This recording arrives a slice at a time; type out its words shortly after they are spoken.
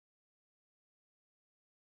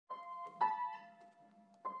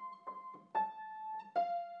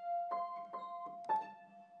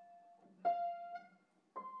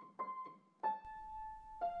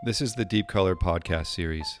This is the Deep Color podcast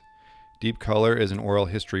series. Deep Color is an oral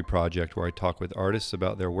history project where I talk with artists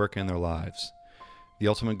about their work and their lives. The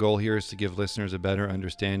ultimate goal here is to give listeners a better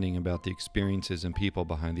understanding about the experiences and people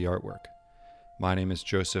behind the artwork. My name is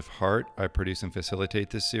Joseph Hart. I produce and facilitate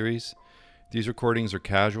this series. These recordings are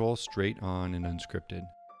casual, straight on, and unscripted.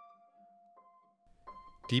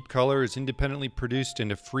 Deep Color is independently produced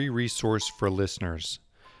and a free resource for listeners.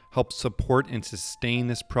 Help support and sustain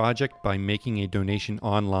this project by making a donation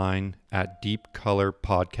online at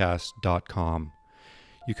deepcolorpodcast.com.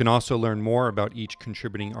 You can also learn more about each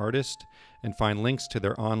contributing artist and find links to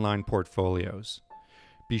their online portfolios.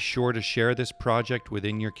 Be sure to share this project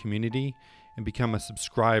within your community and become a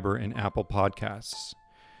subscriber in Apple Podcasts.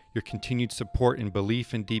 Your continued support and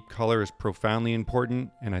belief in Deep Color is profoundly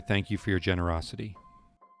important, and I thank you for your generosity.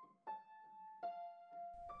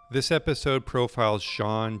 This episode profiles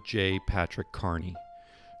Sean J. Patrick Carney.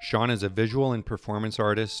 Sean is a visual and performance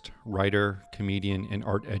artist, writer, comedian, and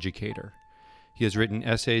art educator. He has written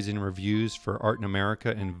essays and reviews for Art in America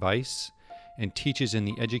and Vice, and teaches in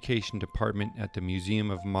the education department at the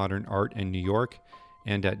Museum of Modern Art in New York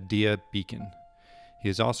and at Dia Beacon. He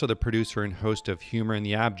is also the producer and host of Humor in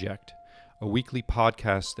the Abject, a weekly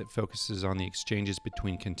podcast that focuses on the exchanges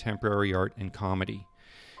between contemporary art and comedy.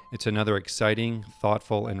 It's another exciting,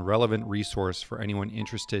 thoughtful, and relevant resource for anyone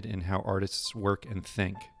interested in how artists work and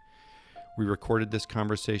think. We recorded this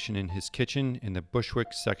conversation in his kitchen in the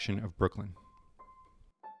Bushwick section of Brooklyn.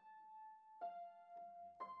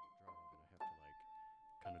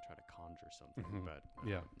 I have to kind of try to conjure something, but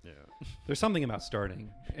Yeah. yeah. There's something about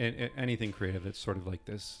starting anything creative that's sort of like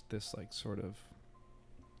this like sort of.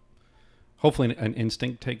 Hopefully an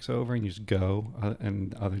instinct takes over and you just go.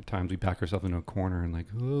 And other times we back ourselves into a corner and like,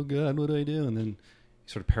 oh God, what do I do? And then you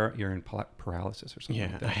sort of you're in paralysis or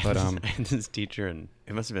something like that. But I had this teacher, and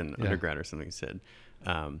it must have been undergrad or something, said,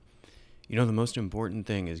 the most important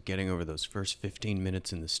thing is getting over those first 15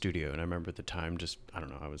 minutes in the studio. And I remember at the time,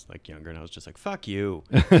 I was like younger, and I was just like, fuck you.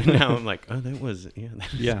 And now I'm like, oh, that was.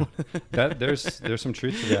 There's some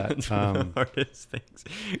truth to that. That's one of the hardest things,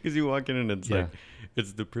 because you walk in and it's like,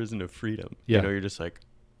 it's the prison of freedom. Yeah. You're just like,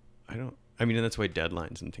 and that's why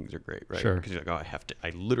deadlines and things are great, right? Sure. Because you're like,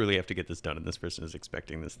 I literally have to get this done, and this person is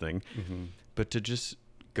expecting this thing. Mm-hmm. But to just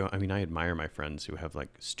go, I admire my friends who have like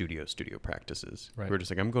studio practices. Right. Who are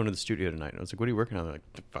just like, I'm going to the studio tonight. And I was like, what are you working on? They're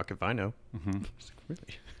like, the fuck if I know. Mm-hmm. I was like,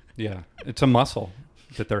 really? Yeah. It's a muscle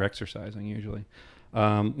that they're exercising usually.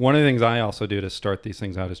 One of the things I also do to start these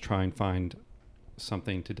things out is try and find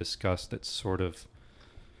something to discuss that's sort of,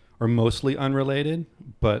 or mostly unrelated,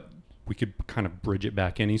 but we could kind of bridge it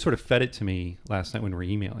back in. You sort of fed it to me last night when we were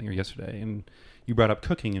emailing, or yesterday, and you brought up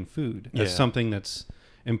cooking and food as something that's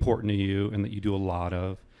important to you and that you do a lot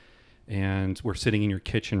of. And we're sitting in your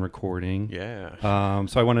kitchen recording. Yeah.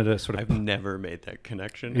 So I wanted to sort of... I've never made that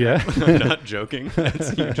connection. Yeah. I'm not joking.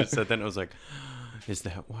 You just said that, and I was like, is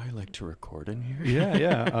that why I like to record in here?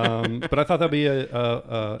 Yeah. But I thought that'd be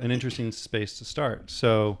an interesting space to start.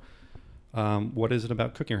 So what is it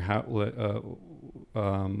about cooking, or how?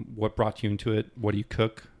 What brought you into it? What do you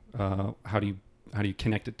cook? How do you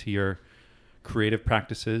connect it to your creative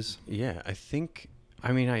practices? Yeah, I think.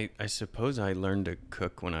 I suppose I learned to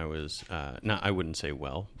cook when I was I wouldn't say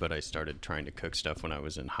well, but I started trying to cook stuff when I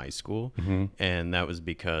was in high school, and that was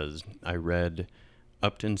because I read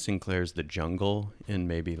Upton Sinclair's The Jungle in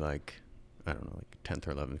maybe like 10th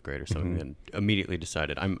or 11th grade or something, and immediately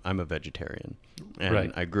decided I'm a vegetarian. And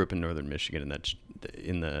right. I grew up in northern Michigan, and that's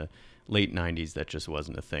in the late 90s, that just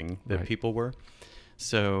wasn't a thing that people were.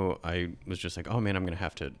 So I was just like, oh man,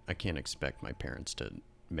 I can't expect my parents to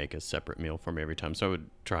make a separate meal for me every time. So I would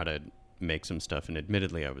try to make some stuff, and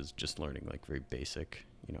admittedly I was just learning like very basic,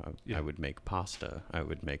 I would make pasta, I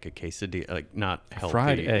would make a quesadilla, like not healthy.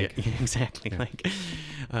 Fried egg. Yeah, exactly. Yeah. Like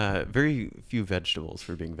very few vegetables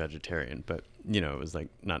for being vegetarian, but it was like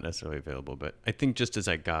not necessarily available. But I think just as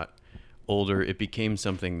I got older, it became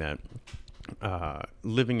something that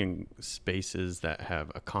living in spaces that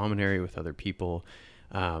have a common area with other people,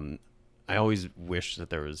 I always wished that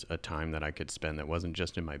there was a time that I could spend that wasn't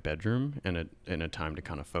just in my bedroom, and a time to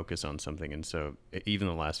kind of focus on something. And so even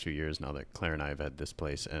the last few years now that Claire and I have had this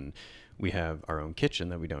place and we have our own kitchen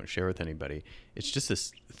that we don't share with anybody, it's just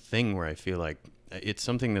this thing where I feel like it's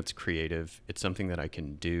something that's creative. It's something that I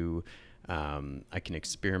can do. I can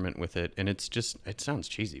experiment with it, and it sounds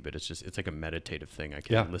cheesy, but it's like a meditative thing. I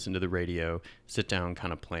can listen to the radio, sit down,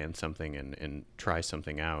 kind of plan something and try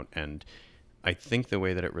something out. And I think the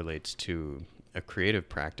way that it relates to a creative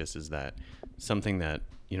practice is that something that,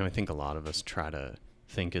 I think a lot of us try to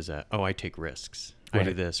think is that, oh, I take risks. Right. I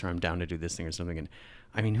do this, or I'm down to do this thing or something. And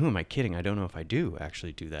I mean, who am I kidding? I don't know if I do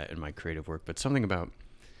actually do that in my creative work, but something about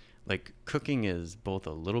like cooking is both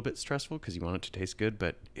a little bit stressful because you want it to taste good,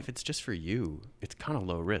 but if it's just for you, it's kind of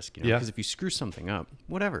low risk, you know, Yeah. because if you screw something up,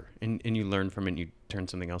 whatever, and you learn from it and you turn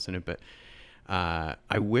something else in it. But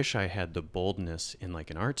I wish I had the boldness in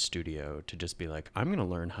like an art studio to just be like, I'm going to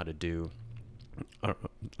learn how to do I don't know,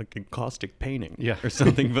 like encaustic painting Yeah. or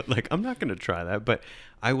something, but like, I'm not going to try that, but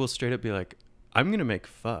I will straight up be like, I'm going to make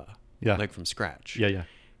pho, Yeah. like from scratch. Yeah, yeah.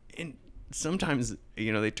 And sometimes,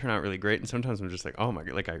 you know, they turn out really great. And sometimes I'm just like, oh my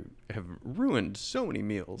God, like I have ruined so many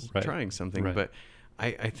meals Right. trying something. Right. But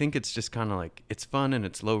I think it's just kind of like, it's fun and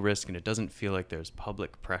it's low risk and it doesn't feel like there's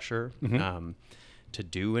public pressure to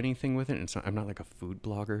do anything with it. And so I'm not like a food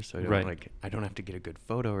blogger, so I don't Right. I don't have to get a good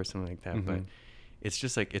photo or something like that. But it's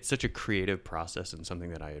just like, it's such a creative process and something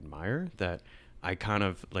that I admire that I kind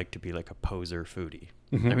of like to be like a poser foodie.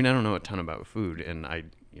 I mean, I don't know a ton about food, and I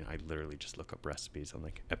literally just look up recipes on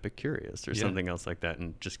like Epicurious or something else like that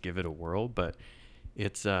and just give it a whirl. But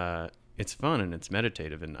it's fun and it's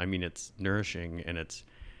meditative, and I mean, it's nourishing, and it's,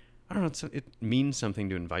 I don't know, it means something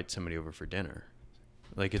to invite somebody over for dinner.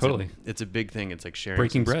 Like it's Totally. it's a big thing. It's like sharing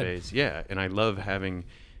Breaking some bread. space. Yeah, and I love having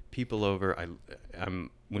people over.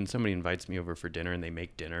 I'm when somebody invites me over for dinner and they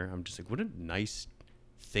make dinner, I'm just like, what a nice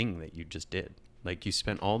thing that you just did. Like you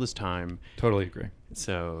spent all this time. Totally agree.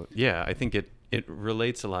 So yeah, I think it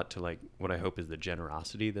relates a lot to like what I hope is the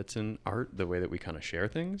generosity that's in art, the way that we kind of share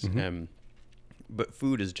things. But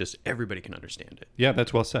food is just, everybody can understand it. Yeah,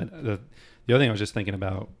 that's well said. The other thing I was just thinking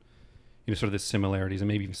about, you know, sort of the similarities and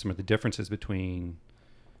maybe even some of the differences between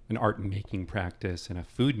an art making practice and a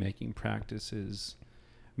food making practice is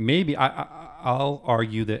maybe I'll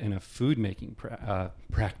argue that in a food making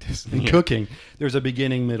practice in cooking, there's a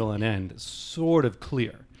beginning, middle, and end sort of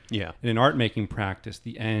clear. Yeah. In an art making practice,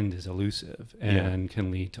 the end is elusive and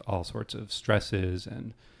can lead to all sorts of stresses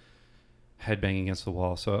and headbanging against the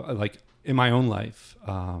wall. So like in my own life,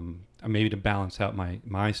 maybe to balance out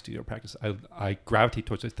my studio practice, I gravitate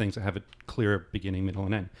towards the things that have a clear beginning, middle,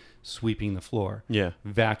 and end. Sweeping the floor,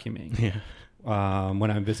 vacuuming. Yeah.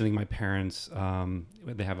 When I'm visiting my parents,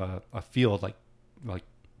 they have a field like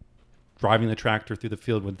driving the tractor through the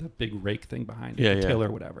field with the big rake thing behind it, the tiller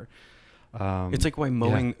or whatever. It's like why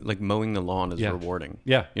mowing the lawn is rewarding.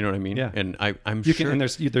 Yeah. You know what I mean? Yeah. And I'm you sure. Can, and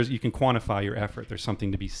there's you can quantify your effort. There's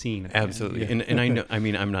something to be seen. Absolutely. And I know, I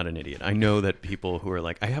mean, I'm not an idiot. I know that people who are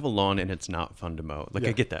like, I have a lawn and it's not fun to mow. Like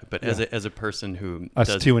I get that. But as a person who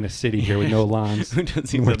us two in a city here with no lawns, who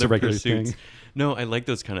does these it's other a regular pursuits. thing. No, I like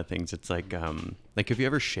those kind of things. It's like have you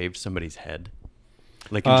ever shaved somebody's head?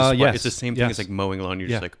 Like just yes. It's the same thing as like mowing a lawn. You're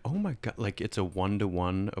just Yeah. like, oh my God, like it's a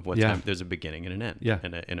 1-to-1 of what's happening. There's a beginning and an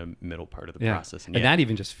end, and a middle part of the process. And that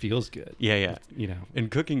even just feels good. Yeah. You know, And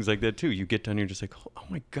cooking's like that too. You get done, you're just like, oh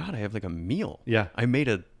my God, I have like a meal. Yeah. I made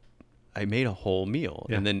a whole meal,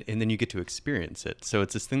 Yeah. and then you get to experience it. So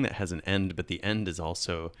it's this thing that has an end, but the end is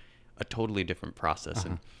also a totally different process.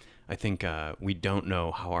 And I think we don't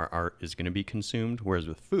know how our art is going to be consumed. Whereas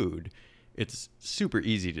with food, it's super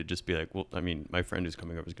easy to just be like, well, I mean, my friend who's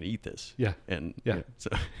coming over is going to eat this. Yeah. And so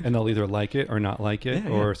and they'll either like it or not like it,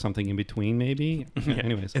 or something in between, maybe.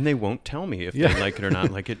 Anyways, and they won't tell me if they like it or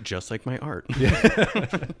not like it, just like my art.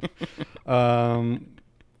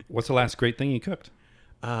 What's the last great thing you cooked?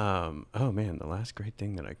 Oh man, the last great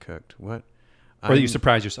thing that I cooked. What? Or that you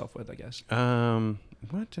surprised yourself with, I guess.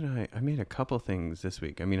 What did I made a couple things this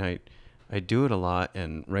week. I mean, I do it a lot,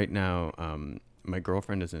 and right now, my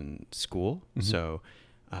girlfriend is in school, so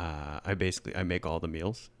I make all the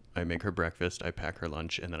meals. I make her breakfast, I pack her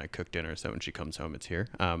lunch, and then I cook dinner. So when she comes home, it's here.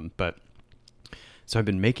 But so I've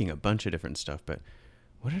been making a bunch of different stuff. But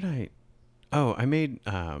what did I? Oh, I made.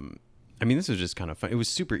 I mean, this was just kind of fun. It was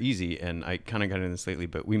super easy, and I kind of got into this lately,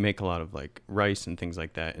 but we make a lot of like rice and things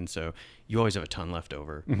like that. And so you always have a ton left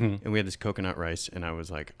over. And we had this coconut rice, and I was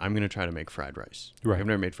like, I'm going to try to make fried rice. Right. I've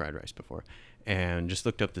never made fried rice before. And just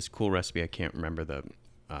looked up this cool recipe. I can't remember the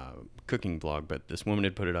cooking blog, but this woman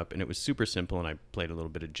had put it up, and it was super simple. And I played a little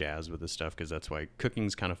bit of jazz with the stuff, because that's why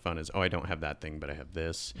cooking's kind of fun is, I don't have that thing, but I have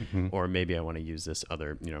this. Or maybe I want to use this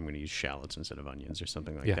other, I'm going to use shallots instead of onions or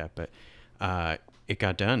something like that. But it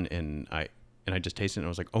got done, and I just tasted it, and I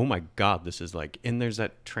was like, oh my God, this is like, and there's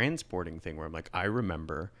that transporting thing where I'm like, I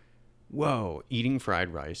remember, eating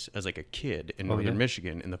fried rice as like a kid in Northern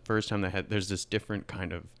Michigan. And the first time there's this different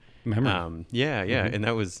kind of memory. And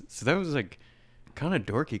that was like kind of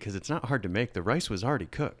dorky, because it's not hard to make. The rice was already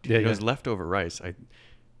cooked. It was leftover rice. I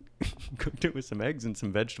cooked it with some eggs and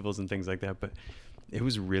some vegetables and things like that, but it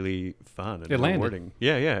was really fun and rewarding.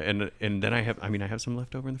 Yeah. And then I have some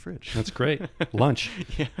left over in the fridge. That's great. Lunch.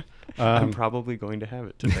 I'm probably going to have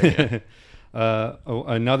it today.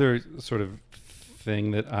 Another sort of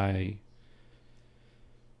thing that I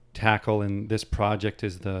tackle in this project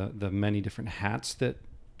is the many different hats that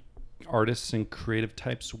artists and creative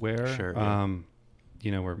types wear. Sure. Yeah.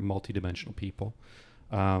 We're multidimensional people,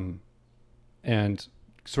 and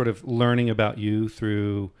sort of learning about you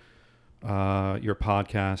through your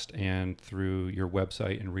podcast and through your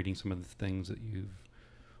website and reading some of the things that you've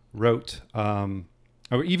wrote,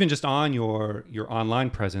 or even just on your online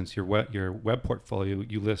presence, your web portfolio.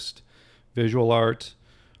 You list visual art,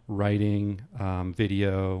 writing,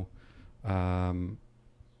 video.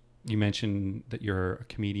 You mentioned that you're a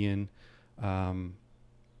comedian, and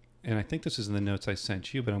I think this is in the notes I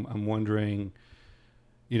sent you. But I'm wondering,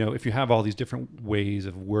 if you have all these different ways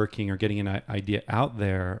of working or getting an idea out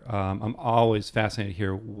there. I'm always fascinated to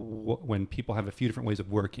hear when people have a few different ways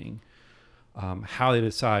of working, how they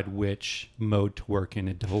decide which mode to work in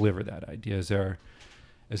and deliver that idea. Is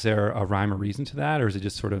there a rhyme or reason to that, or is it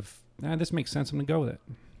just sort of, this makes sense, I'm gonna go with it?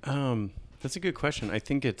 That's a good question. I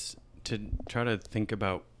think it's to try to think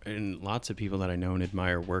about, and lots of people that I know and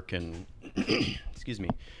admire work in,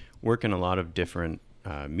 work in a lot of different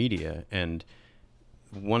media. And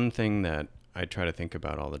one thing that I try to think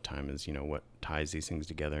about all the time is, what ties these things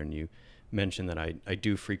together. And you mentioned that I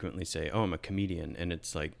do frequently say, oh, I'm a comedian. And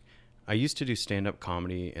it's like, I used to do stand-up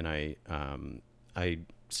comedy, and I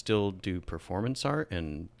still do performance art,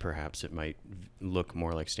 and perhaps it might look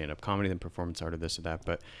more like stand-up comedy than performance art or this or that.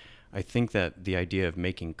 But I think that the idea of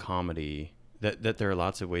making comedy, that there are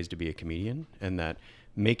lots of ways to be a comedian, and that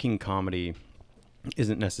making comedy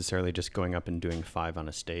isn't necessarily just going up and doing 5 on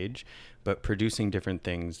a stage, but producing different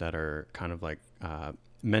things that are kind of like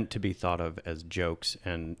meant to be thought of as jokes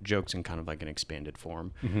in kind of like an expanded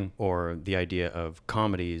form, or the idea of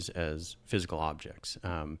comedies as physical objects.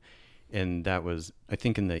 And that was, I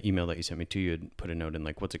think in the email that you sent me too, you had put a note in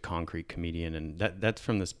like, what's a concrete comedian? And that's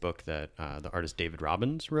from this book that the artist David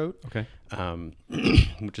Robbins wrote, Okay.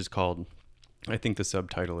 Which is called, I think the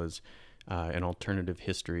subtitle is An Alternative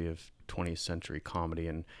History of 20th Century Comedy.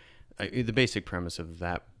 And the basic premise of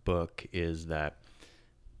that book is that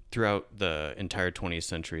throughout the entire 20th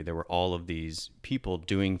century, there were all of these people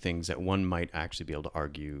doing things that one might actually be able to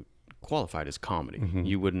argue qualified as comedy.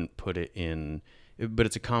 You wouldn't put it in, but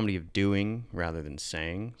it's a comedy of doing rather than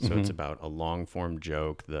saying. So it's about a long form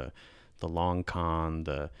joke, the long con,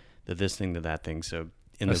 the this thing, the that thing. So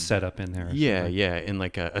in a the setup in there. Yeah. In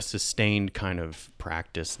like a sustained kind of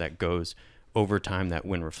practice that goes over time, that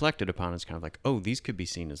when reflected upon is kind of like, oh, these could be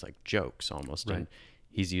seen as like jokes almost. Right. And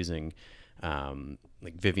he's using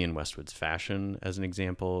like Vivienne Westwood's fashion as an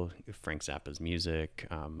example, Frank Zappa's music,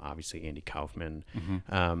 obviously Andy Kaufman.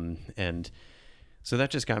 And so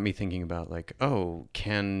that just got me thinking about like, oh,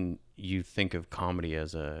 can you think of comedy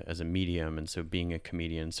as a medium? And so being a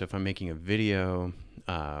comedian, so if I'm making a video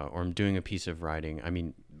or I'm doing a piece of writing, I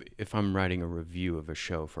mean, if I'm writing a review of a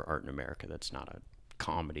show for Art in America, that's not a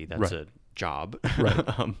comedy, that's a job.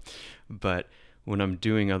 Right. But when I'm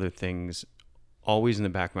doing other things, always in the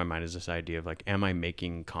back of my mind is this idea of like, am I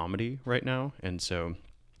making comedy right now? And so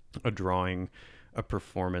a drawing, a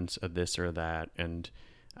performance of this or that. And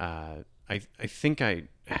I think I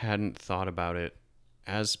hadn't thought about it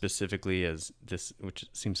as specifically as this, which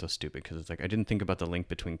seems so stupid because it's like I didn't think about the link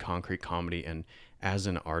between concrete comedy and as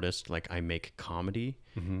an artist, like I make comedy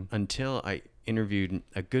until I interviewed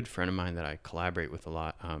a good friend of mine that I collaborate with a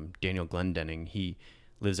lot, Daniel Glendenning. He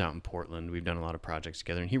lives out in Portland. We've done a lot of projects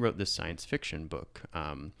together, and he wrote this science fiction book.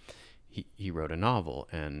 He wrote a novel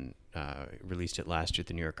and released it last year at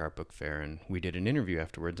the New York Art Book Fair, and we did an interview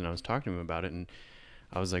afterwards, and I was talking to him about it, and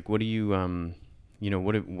I was like, what do you,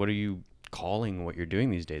 what are you calling what you're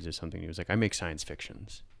doing these days or something? He was like, I make science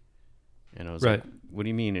fictions. And I was like, what do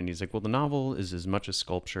you mean? And he's like, well, the novel is as much a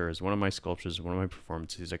sculpture as one of my sculptures, one of my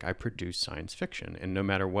performances. He's like, I produce science fiction, and no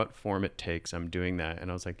matter what form it takes, I'm doing that. And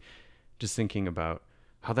I was like, just thinking about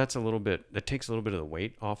how that takes a little bit of the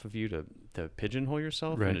weight off of you to pigeonhole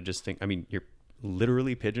yourself. Right. And to just think, I mean, you're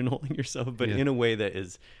literally pigeonholing yourself, but in a way that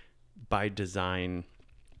is by design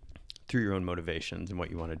through your own motivations and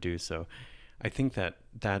what you want to do. So I think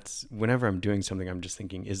that's whenever I'm doing something, I'm just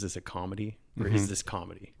thinking, is this a comedy or is this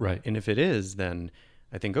comedy? Right. And if it is, then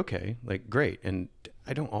I think, okay, like great. And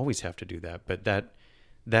I don't always have to do that, but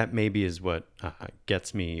that maybe is what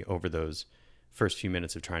gets me over those first few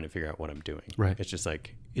minutes of trying to figure out what I'm doing. Right. It's just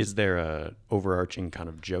like, is there a overarching kind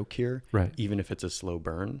of joke here? Right. Even if it's a slow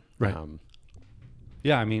burn. Right.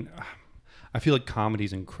 Yeah. I mean, I feel like comedy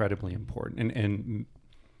is incredibly important. And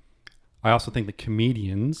I also think the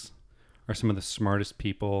comedians are some of the smartest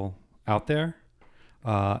people out there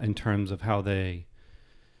in terms of how they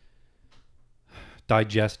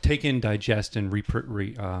take in, digest, and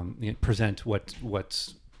present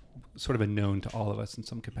what's sort of a known to all of us in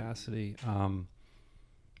some capacity.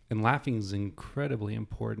 And laughing is incredibly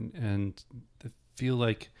important. And I feel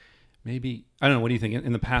like maybe, I don't know, what do you think?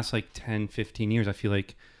 In the past, like 10, 15 years, I feel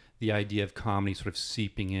like the idea of comedy sort of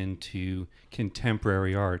seeping into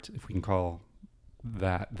contemporary art, if we can call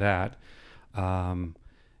that,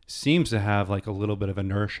 seems to have like a little bit of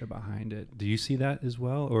inertia behind it. Do you see that as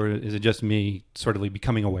well? Or is it just me sort of like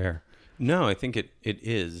becoming aware? No, I think it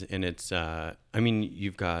is. And it's, I mean,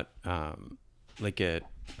 you've got I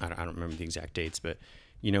don't remember the exact dates, but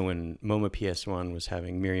you know, when MoMA PS1 was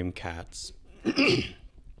having Miriam Katz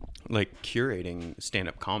like curating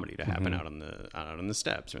stand-up comedy to happen out on the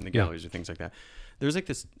steps or in the galleries or things like that. There was like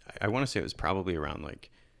this, I want to say it was probably around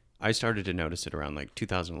like, I started to notice it around like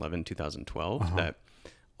 2011, 2012, that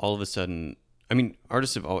all of a sudden, I mean,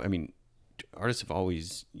 artists have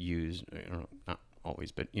always used, I don't know, not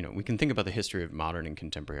always, but you know, we can think about the history of modern and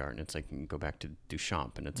contemporary art, and it's like, you can go back to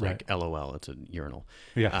Duchamp and it's like LOL, it's a urinal.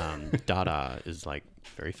 Dada is like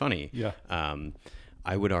very funny.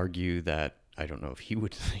 I would argue that, I don't know if he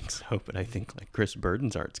would think so, but I think like Chris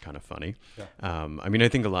Burden's art's kind of funny. I mean, I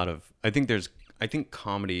think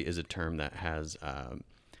comedy is a term that has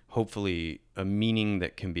hopefully a meaning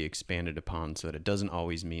that can be expanded upon, so that it doesn't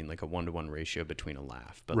always mean like a 1-to-1 ratio between a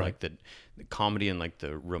laugh, but like the comedy in like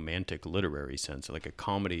the romantic literary sense. Like a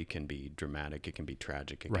comedy can be dramatic, it can be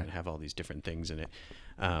tragic, it can have all these different things in it.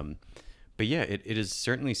 But yeah, it has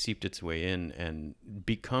certainly seeped its way in and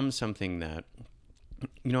become something that,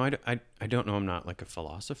 you know, I don't know, I'm not like a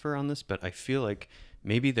philosopher on this, but I feel like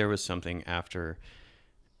maybe there was something after,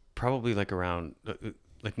 probably like around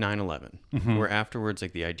like 9/11, where afterwards,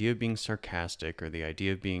 like the idea of being sarcastic or the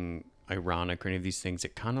idea of being ironic or any of these things,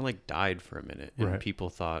 it kind of like died for a minute. And people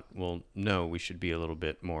thought, well, no, we should be a little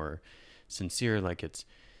bit more sincere. Like it's,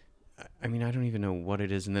 I mean, I don't even know what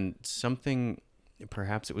it is. And then something,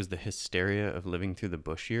 perhaps it was the hysteria of living through the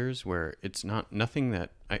Bush years, where it's nothing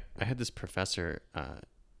that I had this professor,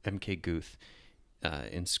 MK Guth,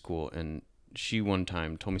 in school, and she one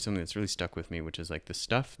time told me something that's really stuck with me, which is like the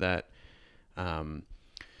stuff that,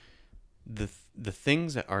 the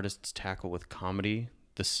things that artists tackle with comedy,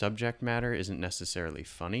 the subject matter isn't necessarily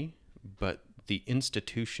funny, but the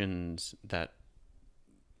institutions that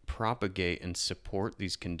propagate and support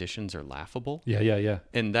these conditions are laughable. Yeah.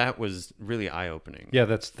 And that was really eye-opening. Yeah,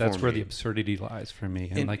 that's where the absurdity lies for me.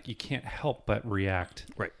 And like, you can't help but react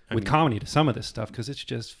with mean, comedy to some of this stuff, because it's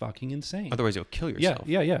just fucking insane. Otherwise you'll kill yourself.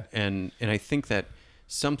 Yeah. And I think that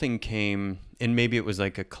something came, and maybe it was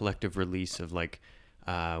like a collective release of like,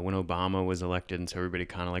 when Obama was elected, and so everybody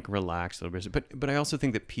kind of like relaxed a little bit. But I also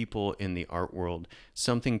think that people in the art world,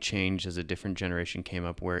 something changed as a different generation came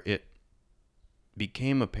up, where it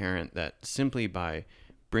became apparent that simply by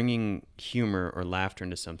bringing humor or laughter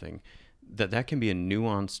into something, that can be a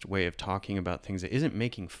nuanced way of talking about things that isn't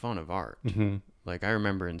making fun of art. Like I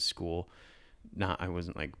remember in school, I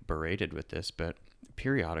wasn't like berated with this, but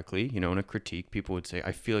periodically, you know, in a critique, people would say,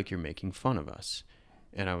 I feel like you're making fun of us.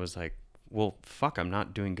 And I was like, well, fuck, I'm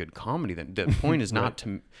not doing good comedy. The point is not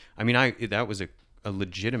to, I mean, that was a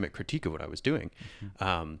legitimate critique of what I was doing.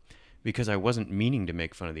 Because I wasn't meaning to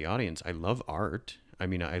make fun of the audience. I love art. I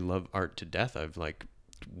mean, I love art to death. I've like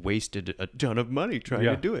wasted a ton of money trying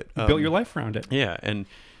to do it. You built your life around it. Yeah. And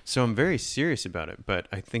so I'm very serious about it. But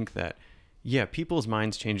I think that, yeah, people's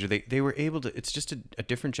minds change. They were able to, it's just a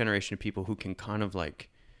different generation of people who can kind of like,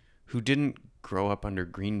 who didn't grow up under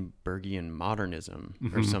Greenbergian modernism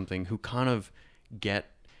or something, who kind of get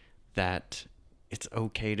that it's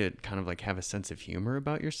okay to kind of like have a sense of humor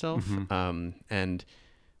about yourself. And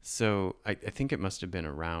so I think it must have been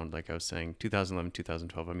around, like I was saying, 2011,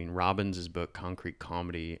 2012. I mean, Robbins' book, Concrete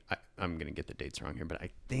Comedy, I'm going to get the dates wrong here, but I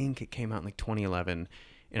think it came out in like 2011.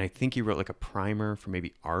 And I think he wrote like a primer for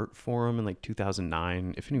maybe Art Forum in like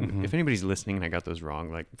 2009. If anybody's listening and I got those wrong,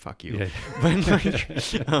 like, fuck you.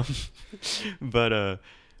 Yeah. But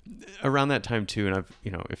around that time too, and I've,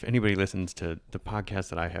 you know, if anybody listens to the podcast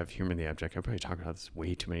that I have, Humor in the Abject, I've probably talked about this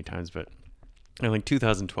way too many times, but in like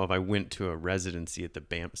 2012, I went to a residency at the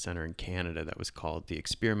Banff Center in Canada that was called the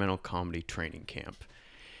Experimental Comedy Training Camp.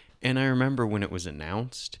 And I remember when it was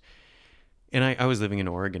announced, and I was living in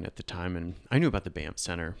Oregon at the time, and I knew about the Banff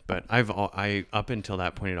Center, but I up until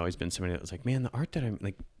that point had always been somebody that was like, man, the art that I'm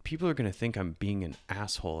like, people are going to think I'm being an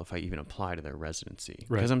asshole if I even apply to their residency.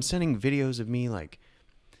 Because I'm sending videos of me like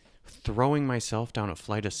throwing myself down a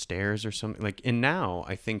flight of stairs or something. Like, and now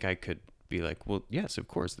I think I could be like, well, yes, of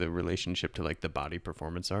course, the relationship to like the body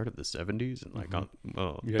performance art of the 70s and like,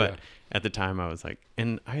 but at the time I was like,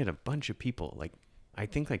 and I had a bunch of people like I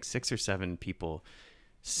think like 6 or 7 people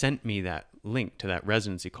sent me that link to that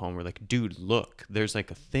residency call and were like, dude, look, there's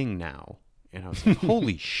like a thing now. And I was like,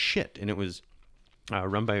 holy shit. And it was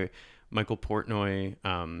run by Michael Portnoy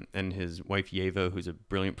and his wife Yeva, who's a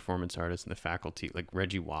brilliant performance artist, and the faculty. Like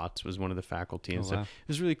Reggie Watts was one of the faculty and Oh, stuff. wow. It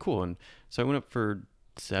was really cool. And so I went up for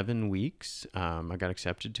 7 weeks. I got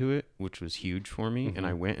accepted to it, which was huge for me. And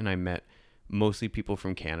I went and I met mostly people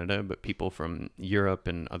from Canada, but people from Europe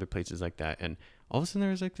and other places like that. And all of a sudden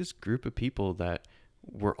there was like this group of people that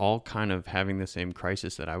were all kind of having the same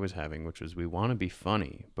crisis that I was having, which was we want to be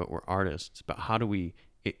funny, but we're artists. But how do we,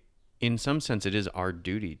 in some sense, it is our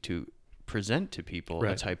duty to present to people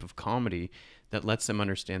a type of comedy that lets them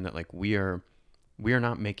understand that like we are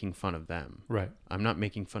not making fun of them. Right. I'm not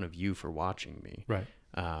making fun of you for watching me. Right.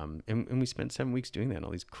 And we spent 7 weeks doing that, and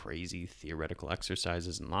all these crazy theoretical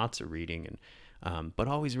exercises and lots of reading, and but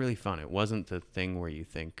always really fun. It wasn't the thing where you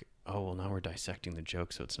think, oh, well, now we're dissecting the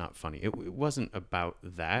joke, so it's not funny. It wasn't about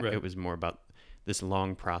that. Right. It was more about this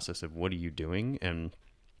long process of what are you doing? And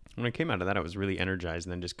when I came out of that, I was really energized,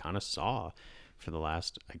 and then just kind of saw for the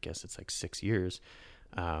last, I guess it's like 6 years,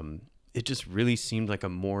 it just really seemed like a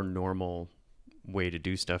more normal way to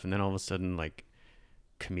do stuff. And then all of a sudden, like,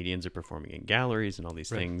 comedians are performing in galleries and all these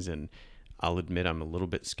things. And I'll admit I'm a little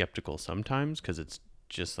bit skeptical sometimes because it's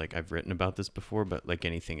just like I've written about this before, but like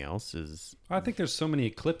anything else is. I think there's so many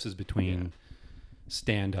eclipses between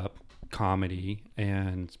stand-up comedy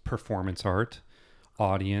and performance art,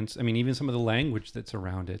 audience. I mean, even some of the language that's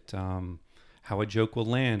around it, how a joke will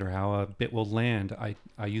land or how a bit will land.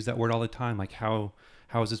 I use that word all the time. Like how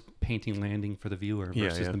is this painting landing for the viewer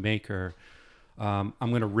versus the maker? I'm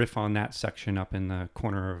going to riff on that section up in the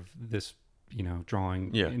corner of this,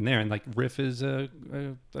 drawing in there. And like riff is a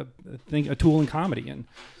tool in comedy. And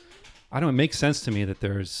I don't know, it makes sense to me that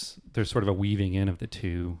there's sort of a weaving in of the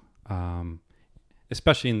two,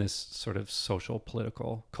 especially in this sort of social,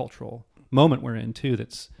 political, cultural moment we're in too.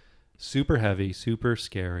 That's super heavy, super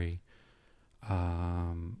scary.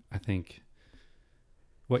 I think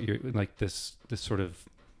what you're like this sort of,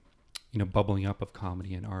 bubbling up of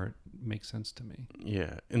comedy and art makes sense to me.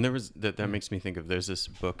 Yeah. And there was that makes me think of, there's this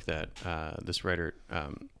book that this writer,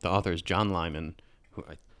 the author is John Lyman, who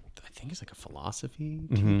I think is like a philosophy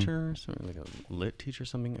teacher or something, like a lit teacher or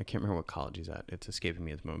something. I can't remember what college he's at. It's escaping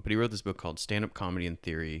me at the moment. But he wrote this book called Stand-Up Comedy and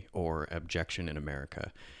Theory, or Abjection in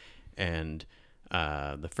America. And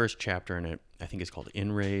the first chapter in it, I think, is called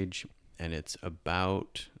In Rage. And it's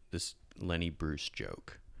about this Lenny Bruce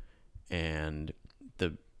joke. And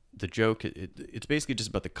the joke, it's basically just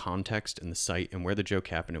about the context and the site and where the joke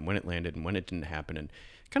happened and when it landed and when it didn't happen, and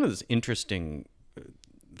kind of this interesting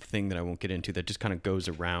thing that I won't get into that just kind of goes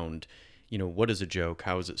around, what is a joke?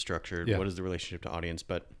 How is it structured? Yeah. What is the relationship to audience?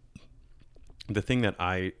 But the thing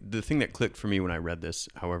that clicked for me when I read this,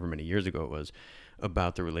 however many years ago it was,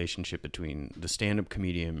 about the relationship between the stand-up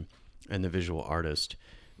comedian and the visual artist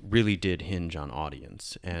really did hinge on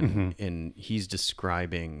audience. And he's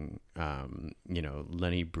describing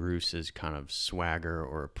Lenny Bruce's kind of swagger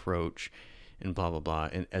or approach and blah blah blah,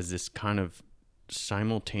 and as this kind of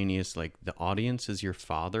simultaneous, like, the audience is your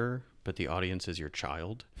father but the audience is your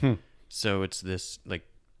child. So it's this like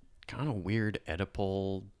kind of weird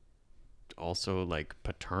Oedipal, also like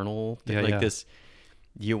paternal thing. This,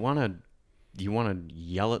 you want to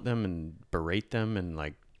yell at them and berate them and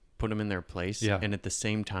like put them in their place, and at the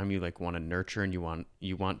same time you like want to nurture and you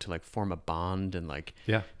want to like form a bond and like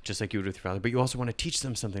just like you would with your father, but you also want to teach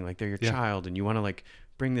them something, like they're your child, and you want to like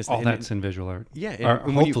bring this all that's in visual art,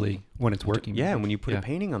 and hopefully when it's working. And when you put a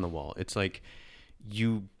painting on the wall, it's like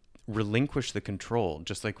you relinquish the control,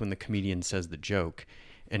 just like when the comedian says the joke.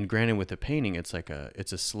 And granted, with the painting, it's like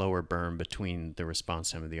it's a slower burn between the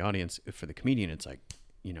response time of the audience. For the comedian, it's like,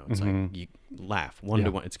 it's like you laugh one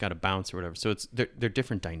to one. It's got a bounce or whatever. So they're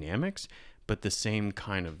different dynamics, but the same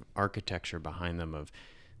kind of architecture behind them of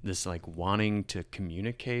this like wanting to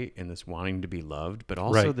communicate and this wanting to be loved, but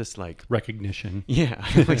also this like recognition. Yeah.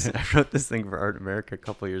 I wrote this thing for Art in America a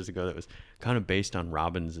couple of years ago that was kind of based on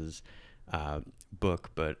Robbins's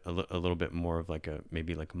book, but a little bit more of like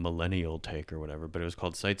maybe like millennial take or whatever, but it was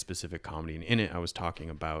called Site Specific Comedy. And in it, I was talking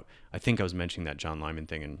about, I think I was mentioning that John Lyman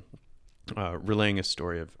thing, and relaying a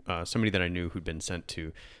story of somebody that I knew who'd been sent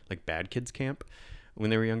to like bad kids camp when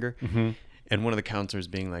they were younger. And one of the counselors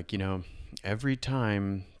being like, every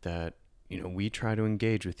time that, we try to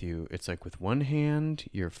engage with you, it's like with one hand,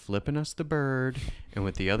 you're flipping us the bird, and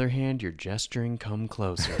with the other hand, you're gesturing, come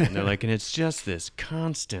closer. And they're like, and it's just this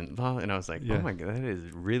constant, and I was like, oh my God, that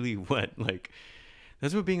is really what, like,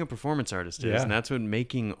 that's what being a performance artist is. And that's what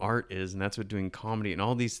making art is. And that's what doing comedy and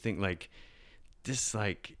all these things, like this,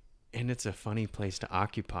 like, and it's a funny place to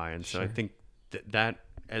occupy. And so I Sure. think that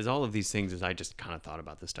as all of these things, as I just kind of thought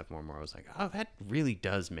about this stuff more and more, I was like, oh, that really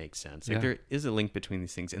does make sense. Like Yeah. there is a link between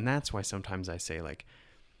these things. And that's why sometimes I say like,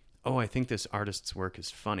 oh, I think this artist's work is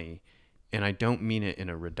funny. And I don't mean it in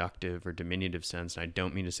a reductive or diminutive sense. And I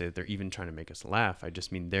don't mean to say that they're even trying to make us laugh. I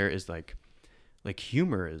just mean there is like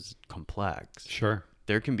humor is complex. Sure.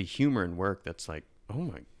 There can be humor in work that's like, oh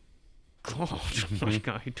my God, like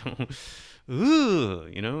I don't, ooh,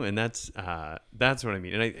 you know, and that's what I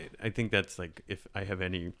mean. And I think that's like, if I have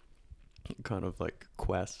any kind of like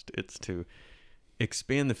quest, it's to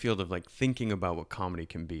expand the field of like thinking about what comedy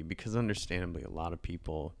can be, because understandably a lot of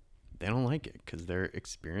people, they don't like it because their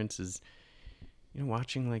experience is, you know,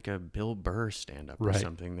 watching like a Bill Burr stand up or Right.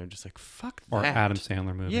 something. They're just like, fuck Or that. Adam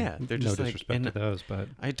Sandler movie. Yeah, they're no just like- disrespect to and those, but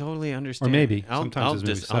I totally understand. maybe. I'll, Sometimes I'll, his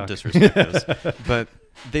movies I'll suck. disrespect those. But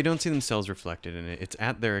they don't see themselves reflected in it. It's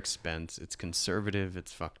at their expense. It's conservative.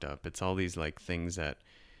 It's fucked up. It's all these like things that,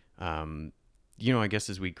 you know, I guess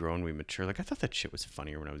as we grow and we mature, like I thought that shit was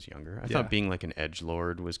funnier when I was younger. I Yeah. thought being like an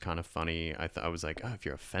edgelord was kind of funny. I was like, oh, if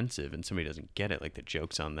you're offensive and somebody doesn't get it, like the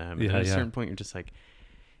joke's on them. And Yeah, at a yeah. certain point, you're just like,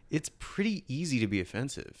 it's pretty easy to be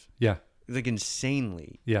offensive. yeah. Like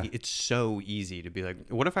insanely. Yeah. It's so easy to be like,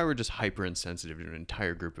 what if I were just hyper insensitive to an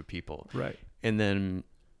entire group of people? Right. And then,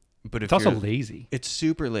 but if It's also you're- lazy. it's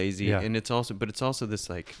super lazy. Yeah. And it's also this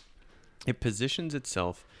like, it positions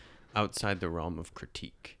itself outside the realm of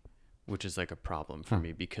critique, which is like a problem for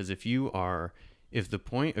me, because if the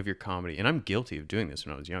point of your comedy, and I'm guilty of doing this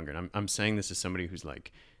when I was younger, and I'm saying this as somebody who's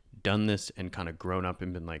like done this and kind of grown up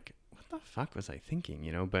and been like, what the fuck was I thinking,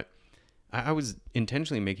 you know? But I was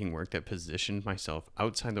intentionally making work that positioned myself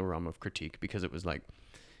outside the realm of critique, because it was like,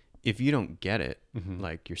 if you don't get it,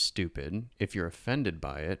 like you're stupid. If you're offended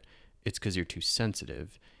by it, it's because you're too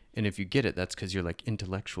sensitive. And if you get it, that's because you're like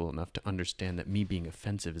intellectual enough to understand that me being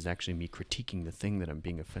offensive is actually me critiquing the thing that I'm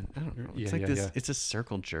being offended. I don't know. It's Yeah, like yeah, this. yeah. It's a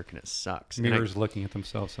circle jerk and it sucks. And Mirrors looking at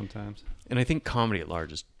themselves sometimes. I think comedy at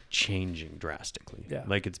large is changing drastically. Yeah.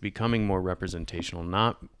 Like it's becoming more representational,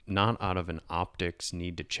 not out of an optics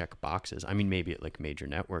need to check boxes. I mean, maybe at like major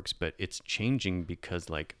networks, but it's changing because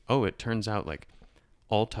like, oh, it turns out like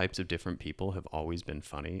all types of different people have always been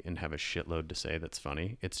funny and have a shitload to say that's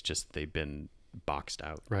funny. It's just they've been boxed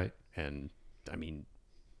out. Right. And I mean,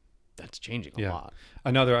 that's changing a Yeah. lot.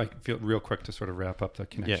 Another, I feel real quick to sort of wrap up the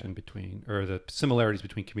connection between, or the similarities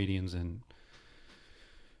between comedians and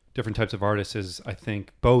different types of artists is, I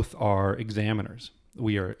think both are examiners.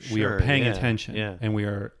 We are Sure, paying yeah, attention, yeah. and we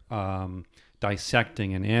are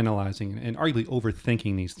dissecting and analyzing and arguably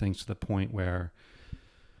overthinking these things to the point where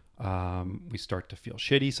we start to feel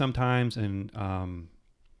shitty sometimes. And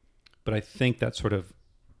but I think that sort of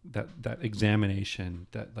that examination,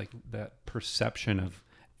 that perception of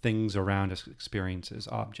things around us, experiences,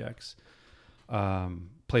 objects,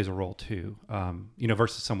 plays a role too.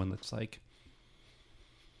 Versus someone that's like,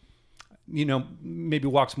 maybe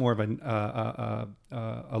walks more of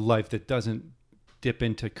a life that doesn't dip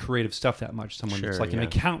into creative stuff that much. Someone that's Sure, like an yeah.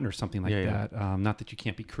 accountant or something like Yeah, that. Not that you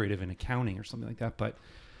can't be creative in accounting or something like that, but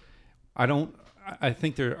I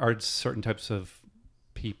think there are certain types of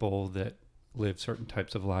people that live certain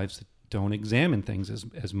types of lives that don't examine things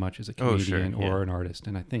as much as a Oh, comedian sure, or yeah. an artist.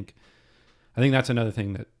 And I think that's another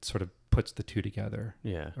thing that sort of puts the two together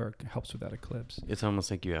Yeah. or helps with that eclipse. It's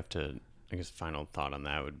almost like you have to, I guess final thought on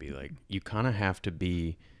that would be like, you kind of have to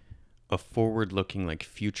be a forward-looking like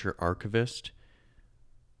future archivist,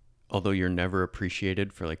 although you're never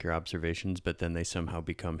appreciated for like your observations, but then they somehow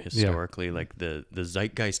become historically like the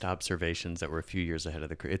zeitgeist observations that were a few years ahead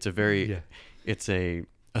of it's a very, it's a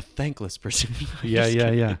thankless pursuit.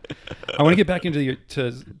 Yeah. I want to get back into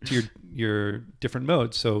your different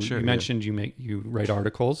modes. So Sure, you yeah. mentioned you write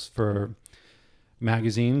articles for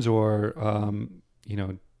magazines or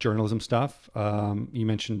journalism stuff. You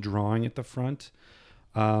mentioned drawing at the front.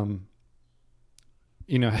 I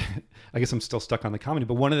guess I'm still stuck on the comedy,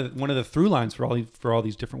 but one of the through lines for all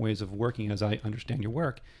these different ways of working, as I understand your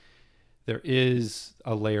work, there is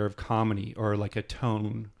a layer of comedy or like a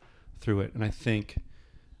tone through it, and I think.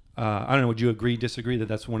 I don't know. Would you agree, disagree that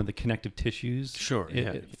that's one of the connective tissues? Sure,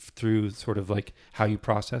 yeah. Through sort of like how you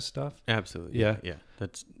process stuff. Absolutely. Yeah. Yeah.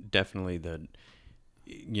 That's definitely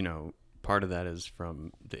part of that is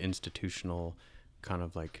from the institutional kind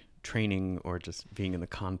of like training or just being in the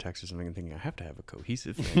context or something and thinking I have to have a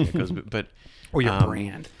cohesive thing that goes, but Or your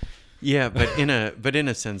brand. yeah, but in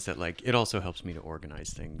a sense that like, it also helps me to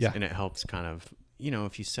organize things. Yeah. And it helps kind of,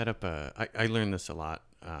 if you set up I learned this a lot.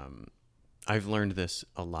 I've learned this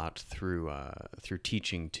a lot through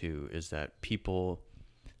teaching too, is that people,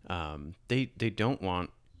 they don't want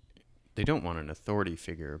they don't want an authority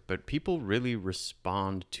figure, but people really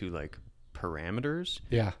respond to like parameters.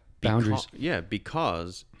 Yeah. Boundaries.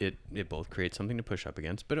 Because it both creates something to push up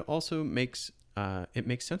against, but it also makes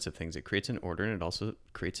sense of things. It creates an order, and it also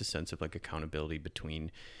creates a sense of like accountability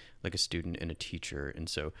between like a student and a teacher. And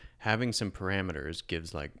so having some parameters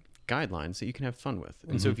gives like guidelines that you can have fun with.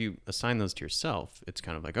 And so if you assign those to yourself, it's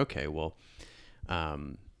kind of like, okay, well,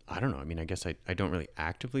 I don't know. I mean, I guess I don't really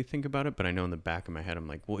actively think about it, but I know in the back of my head, I'm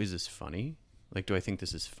like, well, is this funny? Like, do I think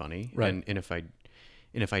this is funny? Right. And if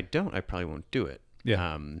I don't, I probably won't do it.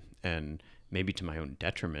 Yeah. And maybe to my own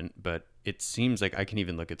detriment, but it seems like I can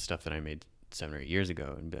even look at stuff that I made 7 or 8 years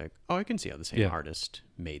ago and be like, oh, I can see how the same artist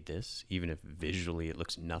made this, even if visually it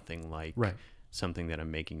looks nothing like something that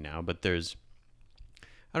I'm making now. But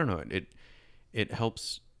I don't know, it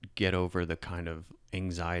helps get over the kind of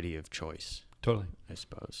anxiety of choice. Totally. I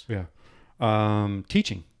suppose. Yeah.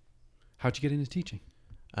 Teaching. How'd you get into teaching?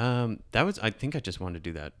 I think I just wanted to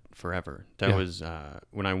do that forever. That was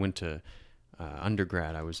when I went to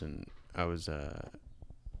undergrad. I was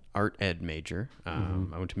art ed major.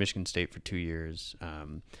 I went to Michigan State for 2 years.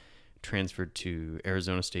 Transferred to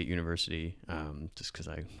Arizona State University just because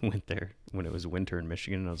I went there when it was winter in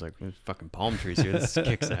Michigan, and I was like, "There's fucking palm trees here. This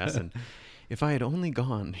kicks ass." And if I had only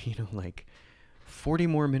gone, like 40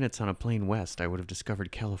 more minutes on a plane west, I would have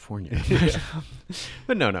discovered California.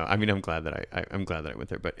 But no. I mean, I'm glad that I went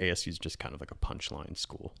there. But ASU is just kind of like a punchline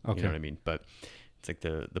school. Okay. You know what I mean? But it's like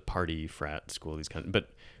the party frat school. But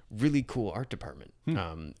really cool art department.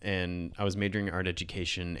 And I was majoring in art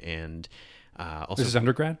education and also this is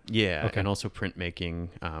undergrad? Yeah. Okay. And also printmaking.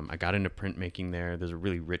 I got into printmaking there. There's a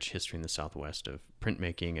really rich history in the Southwest of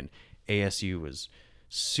printmaking, and ASU was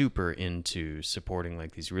super into supporting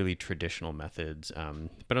like these really traditional methods.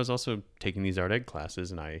 But I was also taking these art ed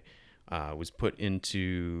classes, and I was put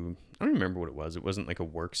into, I don't remember what it was. It wasn't like a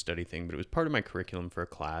work study thing, but it was part of my curriculum for a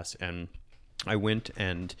class. And I went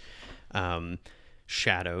and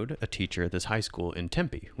shadowed a teacher at this high school in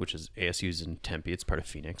Tempe, which is ASU's in Tempe. It's part of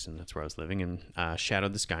Phoenix, and that's where I was living. And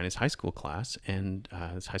shadowed this guy in his high school class and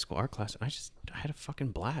his high school art class. And I had a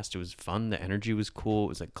fucking blast. It was fun. The energy was cool. It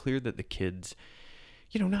was like clear that the kids,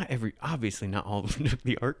 obviously not all of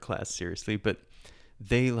the art class seriously, but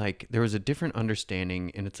there was a different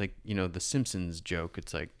understanding. And it's like, the Simpsons joke.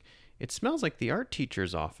 It's like, it smells like the art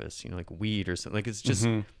teacher's office, like weed or something. Like it's just,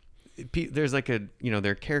 there's like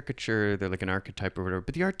their caricature, they're like an archetype or whatever,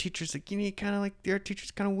 but the art teacher's like, kind of like, the art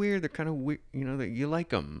teacher's kind of weird. They're kind of weird, that you like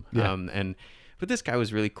them. Yeah. But this guy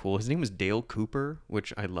was really cool. His name was Dale Cooper,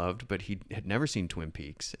 which I loved, but he had never seen Twin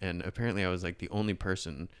Peaks. And apparently I was like the only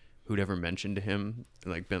person who'd ever mentioned to him,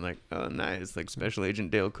 like been like, oh, nice, like Special Agent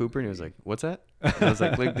Dale Cooper. And he was like, what's that? And I was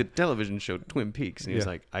like the television show Twin Peaks. And he was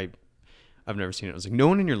like, I've never seen it. I was like, no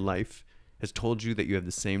one in your life has told you that you have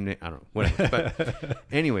the same name. I don't know, whatever. But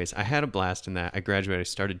anyways, I had a blast in that. I graduated. I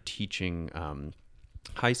started teaching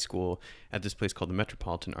high school at this place called the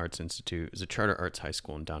Metropolitan Arts Institute. It was a charter arts high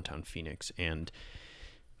school in downtown Phoenix. And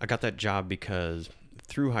I got that job because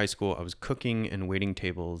through high school, I was cooking and waiting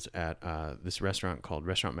tables at this restaurant called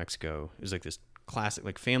Restaurant Mexico. It was like this classic,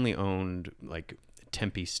 like family-owned, like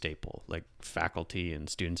Tempe staple. Like faculty and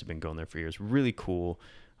students have been going there for years. Really cool.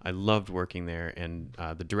 I loved working there, and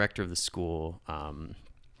the director of the school,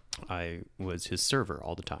 I was his server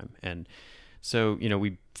all the time. And so,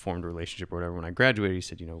 we formed a relationship or whatever. When I graduated, he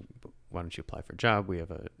said, why don't you apply for a job? We have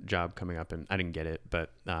a job coming up, and I didn't get it, but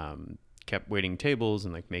kept waiting tables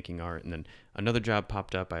and like making art. And then another job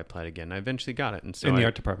popped up. I applied again, and I eventually got it. And so in the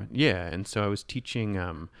art department. Yeah, and so I was teaching,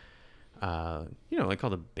 like all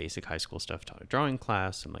the basic high school stuff. Taught a drawing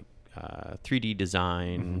class and like 3D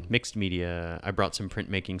design, mixed media. I brought some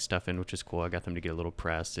printmaking stuff in, which is cool. I got them to get a little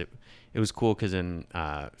press. It was cool because in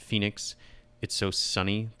Phoenix, it's so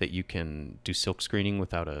sunny that you can do silk screening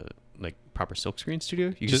without a like proper silk screen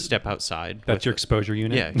studio. You just step outside. That's your exposure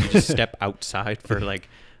unit? Yeah, you just step outside for like,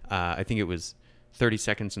 I think it was 30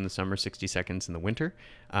 seconds in the summer, 60 seconds in the winter.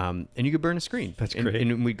 And you could burn a screen. That's great.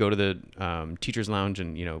 And we'd go to the teacher's lounge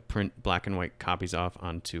and, print black and white copies off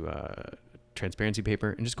onto transparency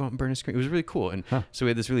paper and just go out and burn a screen. It was really cool. And so we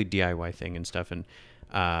had this really DIY thing and stuff. And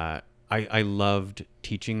I loved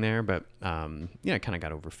teaching there, but I kind of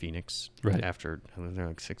got over Phoenix after I lived there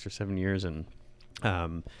like 6 or 7 years. And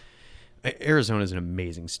Arizona is an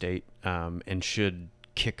amazing state and should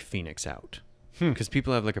kick Phoenix out because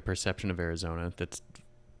people have like a perception of Arizona that's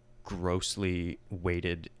grossly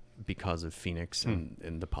weighted because of Phoenix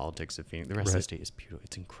and the politics of Phoenix. The rest of the state is beautiful.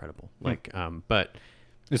 It's incredible. But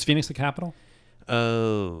is Phoenix the capital?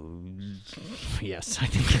 Oh, yes, I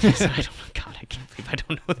think it is. I can't believe I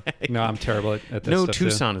don't know that. No, I'm terrible at this No, stuff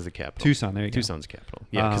Tucson too. is the capital. Tucson, there you go. Tucson's the capital.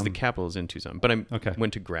 Yeah, because the capital is in Tucson. But I Okay.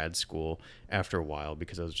 went to grad school after a while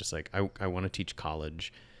because I was just like, I want to teach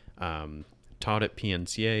college. Taught at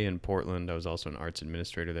PNCA in Portland. I was also an arts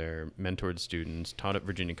administrator there, mentored students, taught at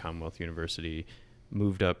Virginia Commonwealth University,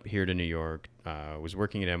 moved up here to New York, was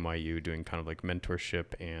working at NYU doing kind of like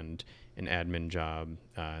mentorship and an admin job.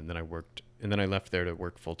 And then I left there to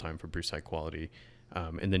work full time for Bruce High Quality.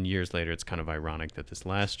 And then years later, it's kind of ironic that this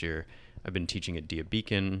last year I've been teaching at Dia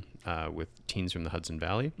Beacon with teens from the Hudson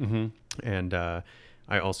Valley. Mm-hmm. And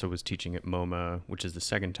I also was teaching at MoMA, which is the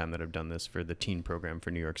second time that I've done this for the teen program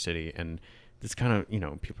for New York City. And this kind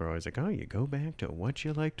of, people are always like, oh, you go back to what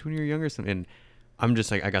you liked when you were younger. And I'm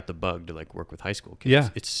just like, I got the bug to like work with high school kids. Yeah.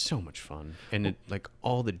 It's so much fun. And it, like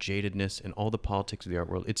all the jadedness and all the politics of the art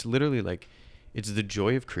world, it's literally like, it's the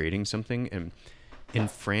joy of creating something and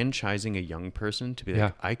enfranchising a young person to be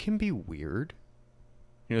like, I can be weird.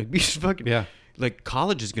 Like, be fucking, like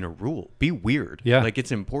college is going to rule. Be weird. Yeah. Like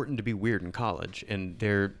it's important to be weird in college. And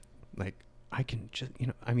they're like, I can just,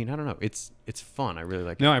 I mean, I don't know. It's fun. I really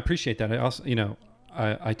like it. No, I appreciate that. I also,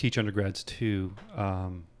 I teach undergrads too.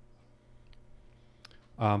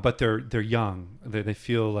 But they're young. They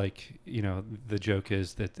feel like, the joke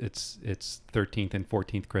is that it's 13th and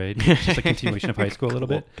 14th grade. It's just a continuation of high school a little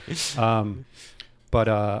bit. I've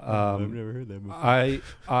never heard that before.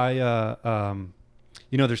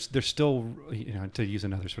 They're still, to use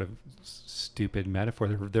another sort of stupid metaphor,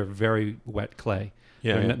 they're very wet clay.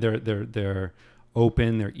 Yeah. They're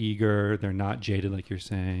open, they're eager, they're not jaded like you're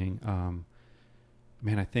saying.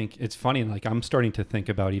 Man, I think it's funny. Like I'm starting to think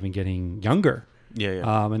about even getting younger.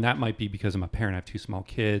 Yeah. And that might be because I'm a parent. I have two small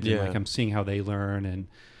kids. And like I'm seeing how they learn, and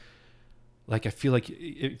like I feel like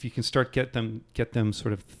if you can start get them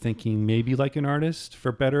sort of thinking maybe like an artist,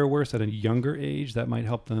 for better or worse, at a younger age, that might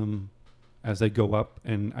help them as they go up.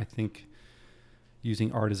 And I think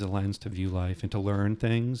using art as a lens to view life and to learn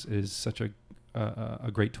things is such a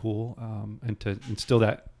great tool, and to instill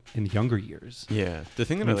that in younger years. Yeah. The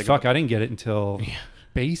thing that I didn't get it until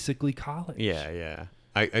basically college. Yeah.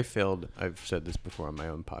 I failed. I've said this before on my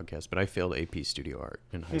own podcast, but I failed AP Studio Art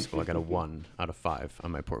in high school. I got a 1 out of 5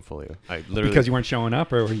 on my portfolio. I literally, because you weren't showing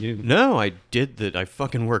up, or were you? No, I did that. I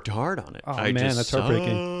fucking worked hard on it. Oh I man, that's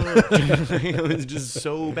heartbreaking. It was just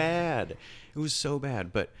so bad. It was so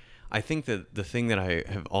bad. But I think that the thing that I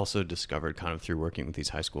have also discovered kind of through working with these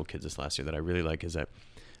high school kids this last year that I really like is that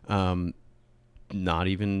not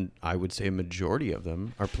even, I would say, a majority of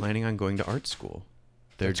them are planning on going to art school.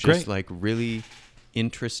 They're That's just great. like really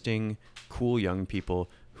interesting, cool young people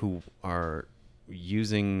who are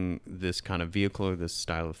using this kind of vehicle or this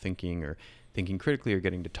style of thinking or thinking critically, or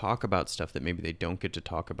getting to talk about stuff that maybe they don't get to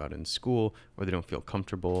talk about in school, or they don't feel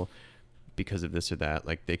comfortable because of this or that.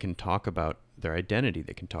 Like they can talk about their identity.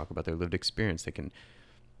 They can talk about their lived experience. They can,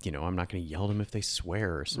 I'm not going to yell at them if they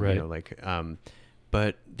swear or something, Right.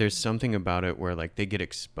 But there's something about it where like they get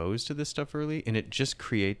exposed to this stuff early, and it just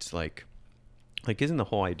creates like isn't the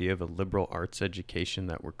whole idea of a liberal arts education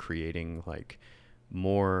that we're creating like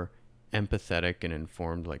more empathetic and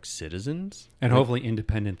informed like citizens And like, hopefully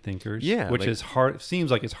independent thinkers. Yeah, which like, is hard.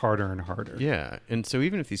 Seems like it's harder and harder. Yeah. And so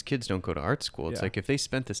even if these kids don't go to art school, it's Yeah. like if they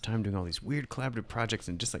spent this time doing all these weird collaborative projects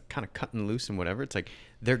and just like kind of cutting loose and whatever, it's like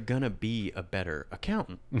they're going to be a better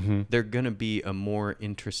accountant. Mm-hmm. They're going to be a more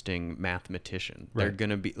interesting mathematician. They're Right. going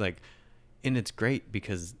to be like, and it's great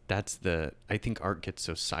because I think art gets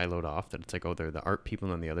so siloed off that it's like, oh, they're the art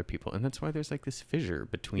people and the other people. And that's why there's like this fissure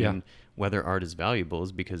between whether art is valuable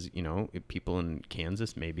is because, if people in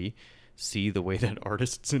Kansas maybe see the way that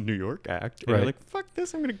artists in New York act. And Right. they're like, fuck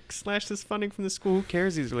this, I'm going to slash this funding from the school. Who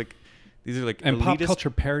cares? These are like And pop elitist-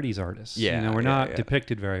 culture parodies artists. Yeah, we're yeah, not yeah.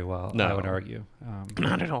 depicted very well, No. I would argue.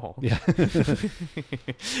 Not at all. Yeah.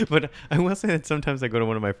 But I will say that sometimes I go to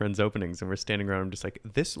one of my friends' openings and we're standing around. I'm just like,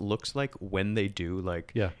 this looks like when they do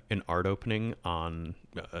like an art opening on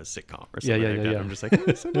a sitcom or something like that. I'm just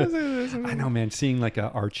like, sometimes I know, man. Seeing like an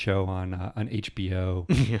art show on an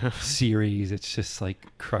HBO series, it's just like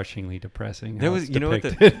crushingly depressing. There how was, it's you know, what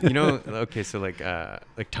depicted. okay, so like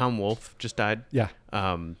Tom Wolfe just died. Yeah.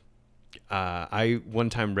 I one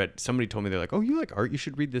time read, somebody told me, they're like, oh, you like art? You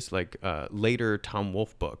should read this like later Tom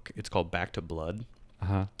Wolfe book. It's called Back to Blood.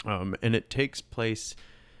 Uh-huh. And it takes place,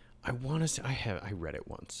 I want to say, I read it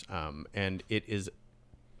once. And it is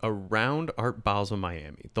around Art Basel,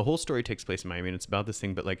 Miami. The whole story takes place in Miami, and it's about this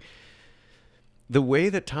thing, but like the way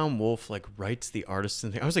that Tom Wolfe like writes the artists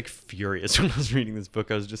and thing, I was like furious when I was reading this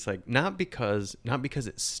book. I was just like, not because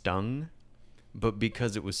it stung, but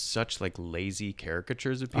because it was such like lazy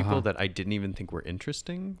caricatures of people that I didn't even think were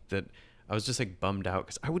interesting, that I was just like bummed out,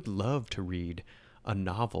 because I would love to read a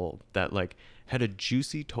novel that like had a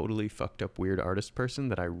juicy, totally fucked up weird artist person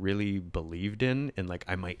that I really believed in, and like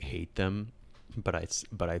I might hate them, but I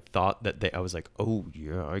thought that I was like, oh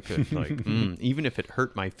yeah, I could like even if it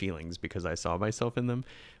hurt my feelings because I saw myself in them.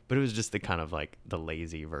 But it was just the kind of like the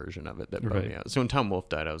lazy version of it that bummed me out. So when Tom Wolfe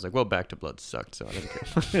died, I was like, well, Back to Blood sucked, so I didn't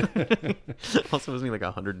care. Also, wasn't he like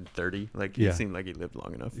 130? Like, he seemed like he lived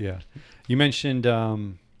long enough. Yeah. You mentioned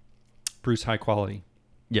Bruce High Quality.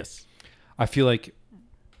 Yes. I feel like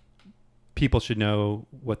people should know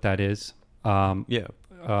what that is. Yeah.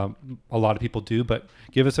 A lot of people do, but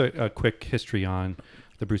give us a quick history on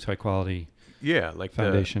the Bruce High Quality Yeah, like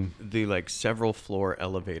Foundation. The like several floor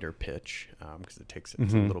elevator pitch, because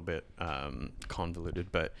it's a little bit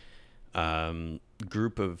convoluted, but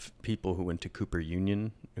group of people who went to Cooper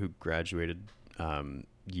Union, who graduated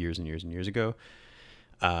years and years and years ago,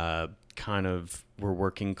 kind of were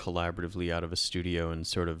working collaboratively out of a studio and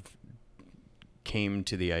sort of came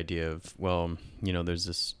to the idea of, well, you know,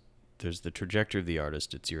 there's the trajectory of the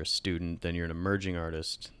artist. It's you're a student, then you're an emerging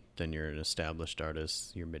artist, then you're an established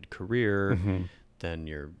artist, you're mid-career, then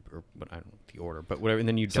you're, or I don't know the order, but whatever, and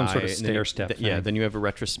then you Some die. sort of stair step. Yeah, then you have a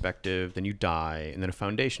retrospective, then you die, and then a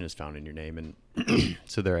foundation is found in your name. And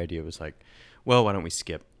so their idea was like, well, why don't we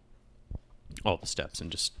skip all the steps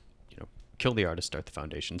and just, you know, kill the artist, start the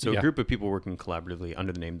foundation. So a group of people working collaboratively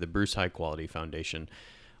under the name the Bruce High Quality Foundation,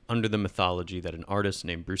 under the mythology that an artist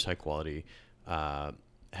named Bruce High Quality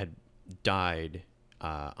had died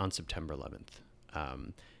on September 11th.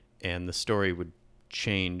 And the story would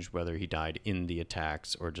change whether he died in the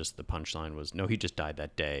attacks or just the punchline was, no, he just died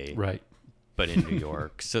that day. Right. But in New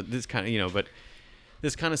York. So this kind of, you know, but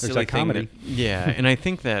this kind of silly that thing. comedy. Yeah. And I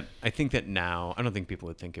think that now, I don't think people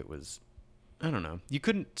would think it was, I don't know. You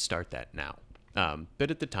couldn't start that now.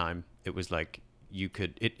 But at the time it was like,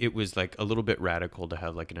 it was like a little bit radical to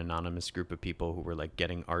have like an anonymous group of people who were like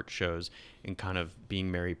getting art shows and kind of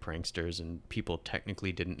being merry pranksters, and people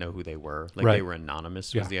technically didn't know who they were. Like they were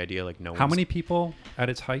anonymous was the idea. Like no one. How many people at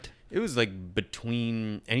its height? It was like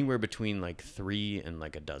anywhere between like 3 and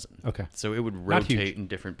like a dozen. Okay. So it would rotate and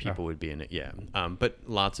different people would be in it. Yeah. But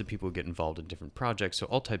lots of people would get involved in different projects. So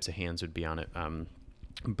all types of hands would be on it.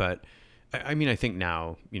 But I mean, I think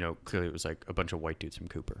now, you know, clearly it was like a bunch of white dudes from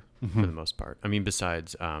Cooper for the most part. I mean,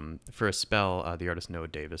 besides, for a spell, the artist Noah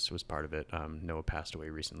Davis was part of it. Noah passed away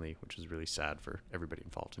recently, which was really sad for everybody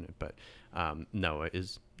involved in it. But Noah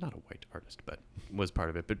is not a white artist, but was part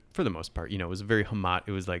of it. But for the most part, you know, it was very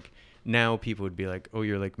it was like, now people would be like, oh,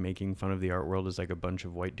 you're like making fun of the art world as like a bunch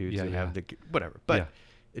of white dudes that have the, whatever. But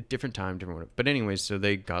a different time, different whatever. But anyways, so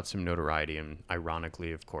they got some notoriety, and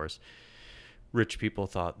ironically, of course, rich people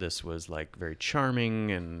thought this was like very charming,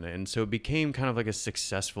 and so it became kind of like a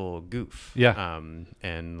successful goof,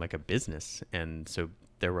 and like a business. And so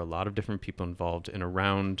there were a lot of different people involved. And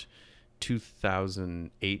around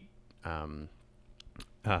 2008, you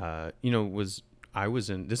know,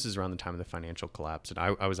 this is around the time of the financial collapse, and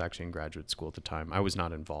I was actually in graduate school at the time. I was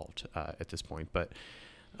not involved at this point, but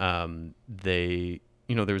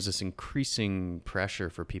you know, there was this increasing pressure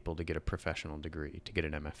for people to get a professional degree, to get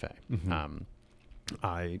an MFA.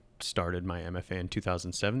 I started my MFA in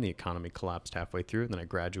 2007. The economy collapsed halfway through, and then I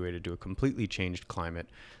graduated to a completely changed climate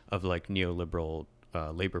of like neoliberal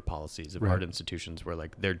labor policies of art institutions, where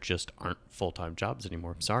like there just aren't full-time jobs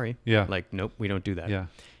anymore. Sorry. Yeah. Like, nope, we don't do that. Yeah.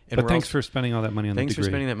 And But thanks for spending all that money on the degree. Thanks for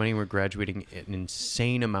spending that money. We're graduating an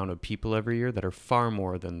insane amount of people every year that are far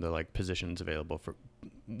more than the like positions available for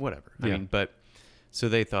whatever. I mean, but so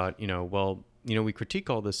they thought, you know, well, you know, we critique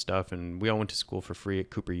all this stuff, and we all went to school for free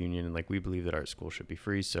at Cooper Union, and like we believe that art school should be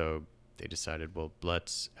free. So they decided, well, I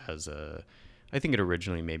think it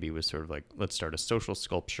originally maybe was sort of like, let's start a social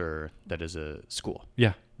sculpture that is a school.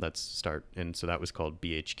 Yeah. Let's start. And so that was called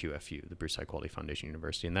BHQFU, the Bruce High Quality Foundation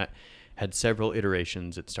University. And that had several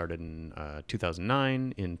iterations. It started in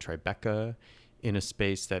 2009 in Tribeca, in a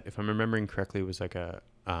space that, if I'm remembering correctly, was like a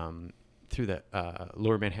through the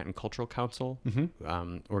Lower Manhattan Cultural Council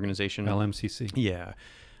organization. LMCC. Yeah.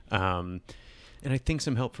 And I think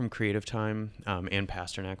some help from Creative Time. Ann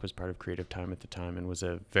Pasternak was part of Creative Time at the time, and was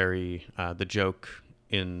a very, the joke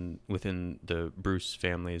within the Bruce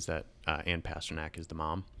family is that Ann Pasternak is the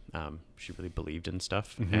mom. She really believed in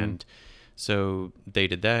stuff. And so they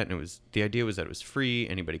did that, and the idea was that it was free.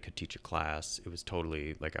 Anybody could teach a class. It was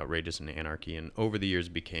totally like outrageous and anarchy. And over the years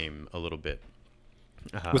became a little bit,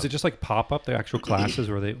 was it just like pop up, the actual classes,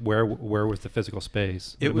 or where was the physical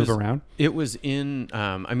space? Did it was move around? It was in.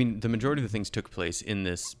 I mean, the majority of the things took place in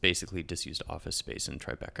this basically disused office space in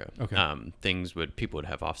Tribeca. Okay. People would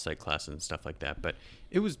have offsite classes and stuff like that, but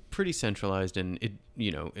it was pretty centralized, and it,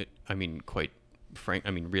 you know, I mean, quite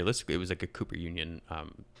realistically, it was like a Cooper Union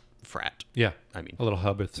frat. Yeah. I mean, A little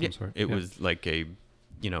hub of some sort. it was like a,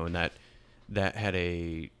 and that had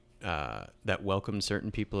a, that welcomed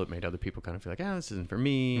certain people. It made other people kind of feel like, this isn't for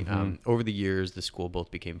me. Over the years, the school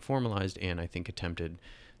both became formalized and I think attempted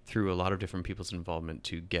through a lot of different people's involvement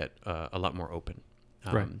to get a lot more open.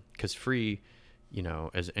 Right. Because free,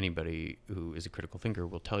 as anybody who is a critical thinker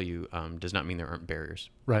will tell you, does not mean there aren't barriers.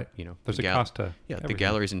 Right. There's a cost to the everything.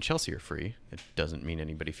 galleries in Chelsea are free. It doesn't mean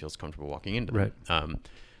anybody feels comfortable walking into them. Right.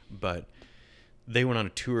 But they went on a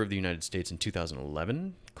tour of the United States in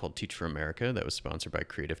 2011 called Teach for America. That was sponsored by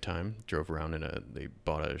Creative Time. Drove around they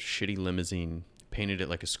bought a shitty limousine, painted it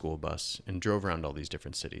like a school bus, and drove around all these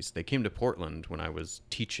different cities. They came to Portland when I was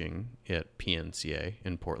teaching at PNCA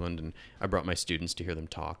in Portland, and I brought my students to hear them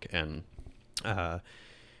talk, and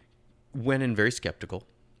went in very skeptical.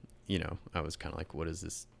 I was kind of like, what is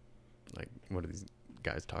this? Like, what are these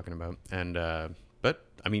guys talking about? And, but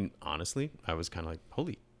I mean, honestly, I was kind of like,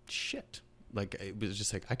 holy shit. Like, it was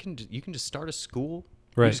just like, you can just start a school.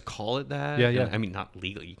 Right. You just call it that. Yeah, yeah. And, I mean, not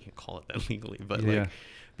legally. You can't call it that legally, but Yeah.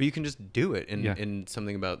 but you can just do it. And, Yeah. and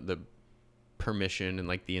something about the permission and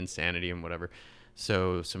like the insanity and whatever.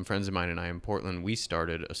 So some friends of mine and I in Portland, we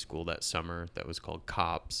started a school that summer that was called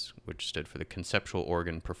COPS, which stood for the Conceptual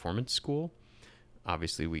Organ Performance School.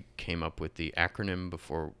 Obviously, we came up with the acronym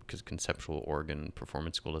before because Conceptual Organ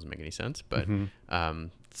Performance School doesn't make any sense. But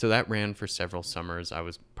so that ran for several summers. I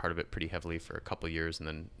was part of it pretty heavily for a couple of years and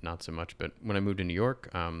then not so much. But when I moved to New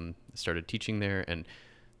York, started teaching there. And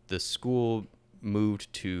the school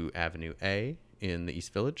moved to Avenue A in the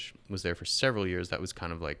East Village. Was there for several years. That was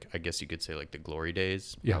kind of like, I guess you could say like the glory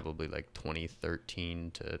days. Yeah. Probably like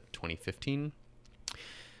 2013 to 2015.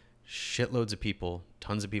 Shitloads of people,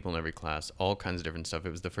 tons of people in every class, all kinds of different stuff. It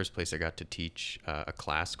was the first place I got to teach a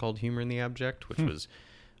class called Humor in the Abject, which was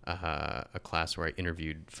a class where I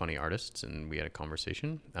interviewed funny artists and we had a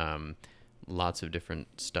conversation. Lots of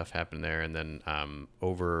different stuff happened there. And then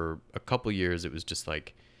over a couple years, it was just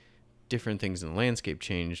like different things in the landscape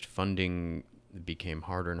changed. Funding became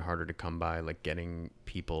harder and harder to come by, like getting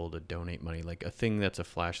people to donate money. Like a thing that's a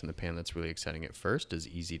flash in the pan that's really exciting at first is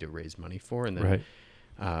easy to raise money for. And then Right.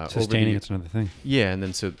 Sustaining it's another thing. Yeah, and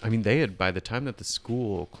then so I mean they had, by the time that the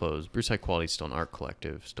school closed, Bruce High Quality is still an art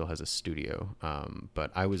collective, still has a studio,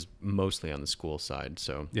 but I was mostly on the school side.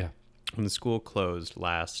 So Yeah. when the school closed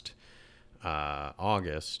last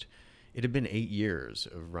August, it had been 8 years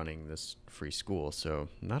of running this free school, so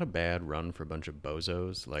not a bad run for a bunch of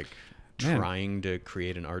bozos like Man. trying to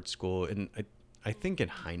create an art school. And I think in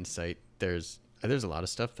hindsight there's a lot of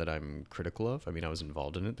stuff that I'm critical of. I mean, I was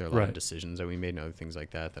involved in it. There are a lot Right. of decisions that we made and other things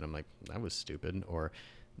like that I'm like, that was stupid, or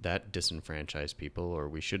that disenfranchised people, or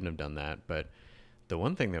we shouldn't have done that. But the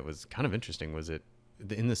one thing that was kind of interesting was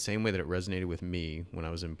in the same way that it resonated with me when I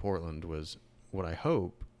was in Portland, was what I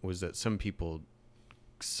hope was that some people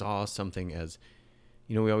saw something as,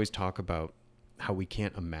 we always talk about how we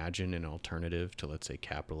can't imagine an alternative to, let's say,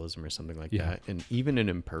 capitalism or something like Yeah. that. And even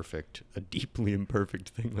a deeply imperfect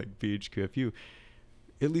thing like BHQFU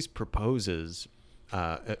at least proposes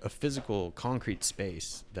a physical concrete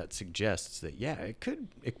space that suggests that, yeah, it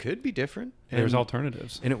could be different. There's And-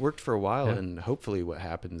 alternatives. and it worked for a while. Yeah. And hopefully what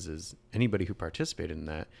happens is anybody who participated in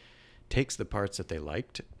that takes the parts that they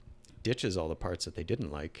liked, ditches all the parts that they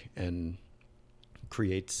didn't like, and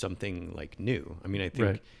creates something like new. I mean, I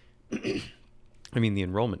think, I mean, the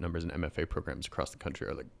enrollment numbers in MFA programs across the country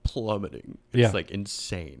are like plummeting. It's Yeah. like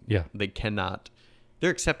insane. Yeah. They're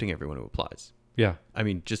accepting everyone who applies. Yeah. I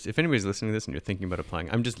mean, just if anybody's listening to this and you're thinking about applying,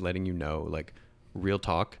 I'm just letting you know, like, real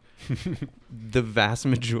talk, the vast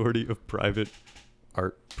majority of private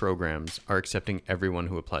art programs are accepting everyone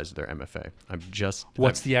who applies to their MFA.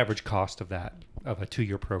 What's the average cost of that, of a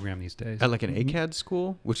 2-year program these days? At like an ACAD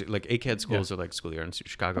school, which like ACAD schools are like School of the Art Institute,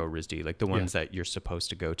 Chicago, RISD, like the ones that you're supposed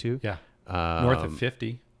to go to. Yeah. North of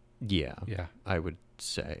 50. Yeah. Yeah. I would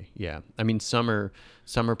say. Yeah. I mean, some are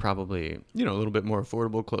probably, a little bit more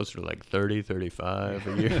affordable, closer to like 30, 35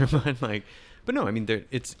 a year. But no, I mean,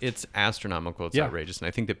 it's astronomical. It's outrageous. And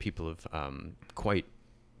I think that people have quite,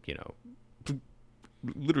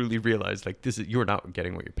 literally realized like you're not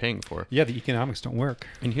getting what you're paying for. Yeah, the economics don't work.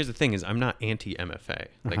 And here's the thing is I'm not anti-MFA.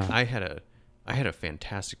 Like I had a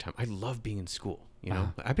fantastic time. I love being in school.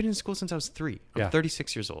 I've been in school since I was 3. I'm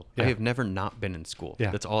 36 years old. Yeah. I have never not been in school.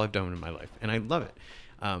 Yeah. That's all I've done in my life. And I love it.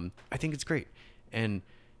 I think it's great. And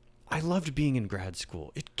I loved being in grad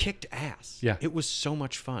school. It kicked ass. Yeah. It was so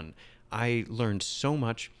much fun. I learned so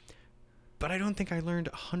much, but I don't think I learned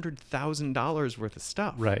 $100,000 worth of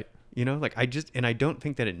stuff. Right. I don't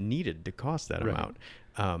think that it needed to cost that Right.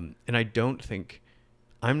 amount. And I don't think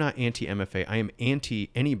I'm not anti-MFA. I am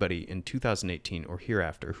anti anybody in 2018 or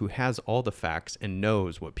hereafter who has all the facts and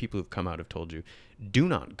knows what people who've come out have told you. Do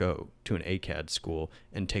not go to an ACAD school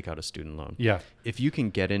and take out a student loan. Yeah. If you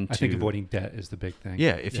can get into... I think avoiding debt is the big thing.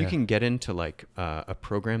 Yeah, if you can get into like a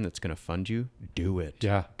program that's going to fund you, do it.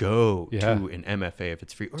 Yeah. Go Yeah. to an MFA if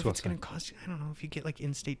it's free. Or if well it's going to cost you, I don't know, if you get like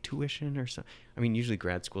in-state tuition or something. I mean, usually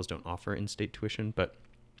grad schools don't offer in-state tuition, but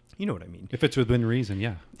you know what I mean. If it's within reason,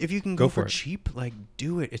 yeah. If you can Go go for for it. cheap, like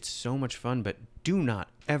do it. It's so much fun, but do not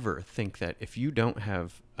ever think that if you don't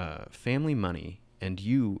have family money and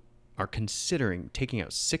you are considering taking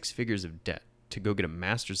out 6 figures of debt to go get a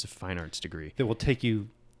master's of fine arts degree, That will take you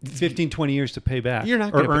 15, 20 years to pay back. you're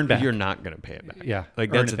not or going earn back. You're not going to pay it back. Yeah, like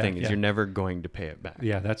earn that's it the thing back, is yeah. you're never going to pay it back.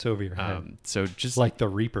 Yeah, that's over your head. So just Like the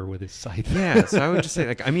Reaper with his scythe. yeah, so I would just say,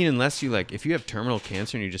 like, I mean, unless you like, if you have terminal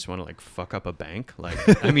cancer and you just want to like fuck up a bank,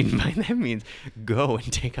 like, I mean, by that means go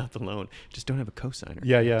and take out the loan. Just don't have a cosigner.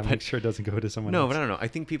 Yeah. But- Make sure it doesn't go to someone No, else. but I don't know. I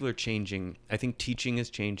think people are changing. I think teaching is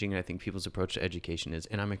changing, and I think people's approach to education is,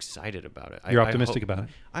 and I'm excited about it. You're I optimistic hope- about it.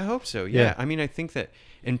 I hope so. Yeah. Yeah. I mean, I think that,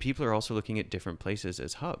 and people are also looking at different places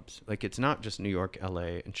as hubs. Like, it's not just New York,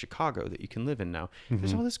 LA, and Chicago that you can live in now.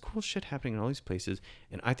 There's all this cool shit happening in all these places,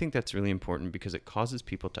 and I think that's really important because it causes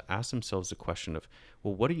people to ask themselves the question of,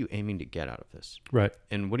 well, what are you aiming to get out of this? Right.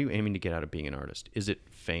 And what are you aiming to get out of being an artist? Is it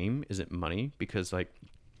fame? Is it money? Because, like,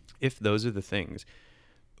 if those are the things,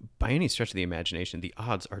 by any stretch of the imagination, the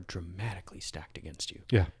odds are dramatically stacked against you.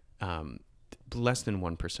 Yeah. Less than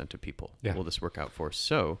 1% of people Yeah. will this work out for.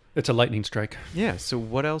 So, It's a lightning strike. yeah. So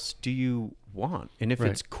what else do you want? And if Right.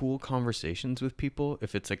 it's cool conversations with people,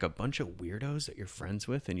 if it's like a bunch of weirdos that you're friends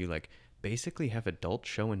with and you like basically have adult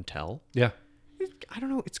show and tell, Yeah. I don't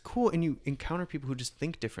know, it's cool. And you encounter people who just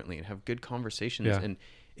think differently and have good conversations. Yeah. And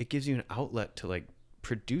it gives you an outlet to like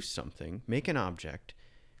produce something, make an object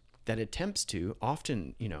that attempts to,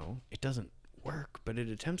 often, you know, it doesn't work, but it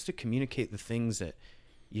attempts to communicate the things that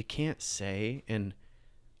you can't say. And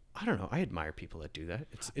I don't know, I admire people that do that.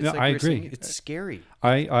 It's No, like I we were saying, agree. it's scary.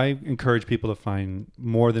 I encourage people to find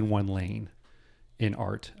more than one lane in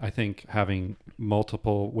art. I think having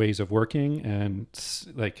multiple ways of working and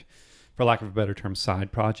like, for lack of a better term,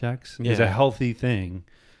 side projects is a Yeah. healthy thing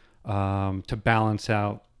to balance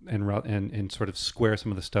out and sort of square some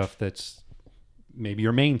of the stuff that's maybe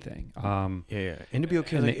your main thing. Yeah. And to be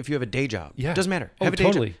okay, And like, they- if you have a day job, Yeah. it doesn't matter. Oh, Have a day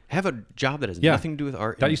totally. job. Have a job that has Yeah. nothing to do with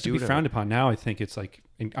art. That and used to do be whatever. frowned upon. Now I think it's like,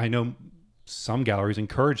 I know some galleries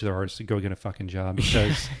encourage their artists to go get a fucking job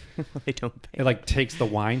because They don't pay. it like takes the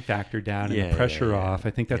wine factor down and Yeah, the pressure yeah. off. I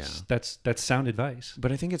think that's sound advice.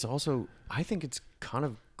 But I think it's also, I think it's kind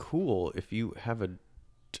of cool if you have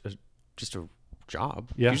just a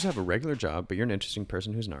job. Yeah. You just have a regular job, but you're an interesting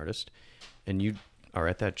person who's an artist, and you are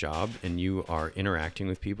at that job and you are interacting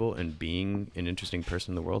with people and being an interesting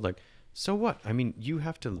person in the world. Like, so what? I mean, you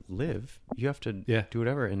have to live. You have to Yeah. do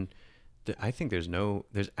whatever. And I think there's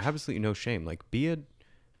absolutely no shame. Like, be a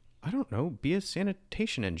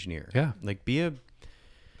sanitation engineer. Yeah. Like, be an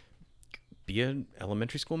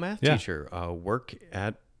elementary school math Yeah. teacher. Work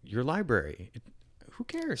at your library. Who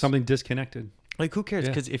cares? Something disconnected. Like, who cares?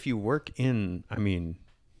 Yeah. Because if you work in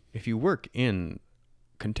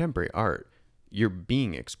contemporary art, you're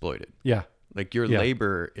being exploited. Yeah. Like, your Yeah.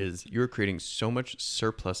 labor you're creating so much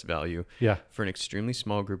surplus value Yeah. for an extremely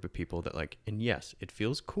small group of people that, like, and yes, it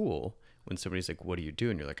feels cool when somebody's like, what do you do?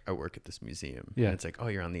 And you're like, I work at this museum. Yeah. And it's like, oh,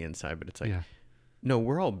 you're on the inside, but it's like, Yeah. no,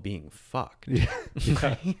 we're all being fucked. Yeah.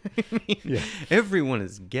 Yeah. I mean, Yeah. everyone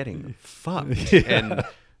is getting fucked. Yeah. And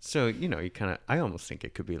so, you know, I almost think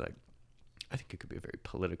it could be like, I think it could be a very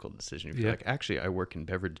political decision. If you're Yeah. like, actually, I work in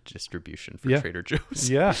beverage distribution for Yeah. Trader Joe's.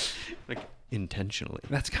 Yeah. Like, intentionally.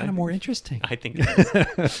 That's kind of more interesting. I think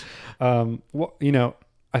it is. Well, you know,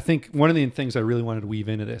 I think one of the things I really wanted to weave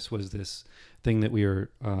into this was this thing that we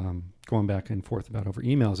were going back and forth about over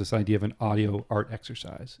emails, this idea of an audio art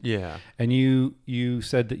exercise. Yeah. And you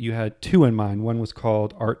said that you had two in mind. One was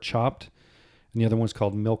called Art Chopped, and the other one's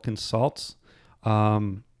called Milk and Salts.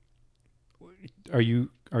 Are you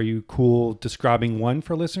cool describing one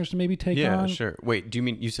for listeners to maybe take Yeah, on? sure. Wait, do you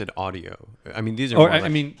mean, you said audio? I mean, these are Or more I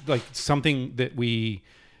like- mean, like something that we,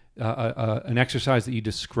 an exercise that you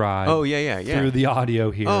describe. Oh, yeah. Through the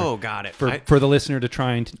audio here. Oh, got it. For the listener to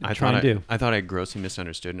try and I do. I thought I grossly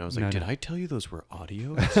misunderstood, and I was like, No, did no. I tell you those were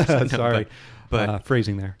audio? It's just like, no, Sorry, but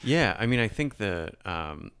phrasing there. yeah, I mean, I think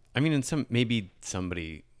maybe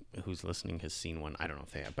somebody who's listening has seen one. I don't know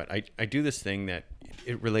if they have, but I do this thing that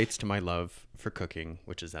it relates to my love for cooking,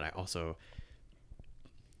 which is that I also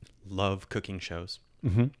love cooking shows.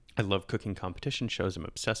 Mm-hmm. I love cooking competition shows. I'm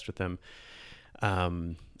obsessed with them.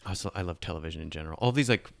 Also, I love television in general. All these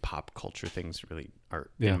like pop culture things really are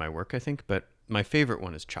Yeah. in my work, I think. But my favorite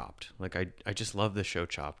one is Chopped. Like I just love the show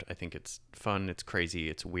Chopped. I think it's fun, it's crazy,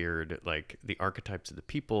 it's weird. Like the archetypes of the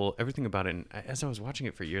people, everything about it. And as I was watching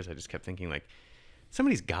it for years, I just kept thinking like,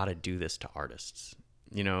 somebody's got to do this to artists.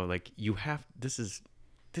 You know, like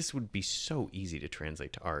this would be so easy to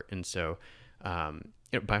translate to art. And so,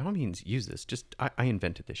 by all means, use this. Just I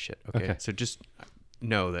invented this shit. Okay, so just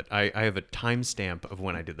know that I have a timestamp of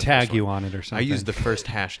when I did the Tag first you one. on it or something. I used the first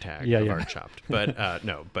hashtag of Art Chopped, but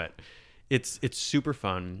no, but it's super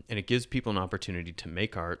fun, and it gives people an opportunity to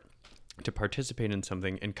make art, to participate in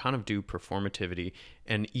something, and kind of do performativity.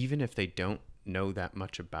 And even if they don't know that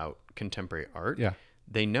much about contemporary art,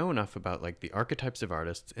 they know enough about like the archetypes of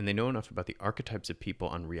artists, and they know enough about the archetypes of people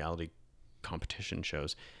on reality competition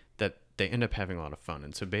shows that they end up having a lot of fun.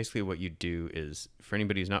 And so basically what you do is, for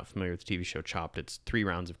anybody who's not familiar with the TV show Chopped, it's 3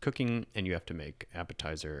 rounds of cooking, and you have to make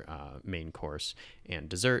appetizer, main course, and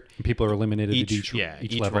dessert. People are eliminated each at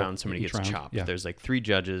each level, round somebody gets round. chopped. There's like 3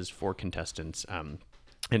 judges, 4 contestants,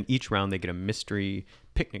 and each round they get a mystery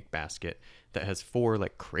picnic basket that has 4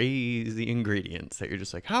 like crazy ingredients that you're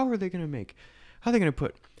just like, how are they going to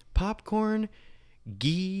put popcorn,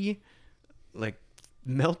 ghee, like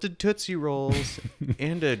melted Tootsie Rolls,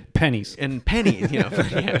 and pennies, you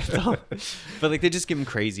know. But like they just give them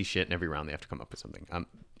crazy shit, and every round they have to come up with something.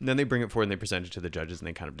 Then they bring it forward and they present it to the judges, and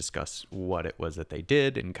they kind of discuss what it was that they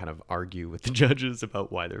did and kind of argue with the judges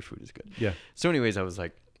about why their food is good. Yeah. So anyways, I was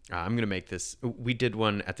like, I'm going to make this. We did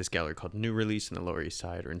one at this gallery called New Release in the Lower East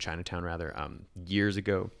Side, or in Chinatown rather, years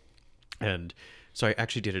ago. And so I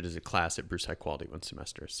actually did it as a class at Bruce High Quality one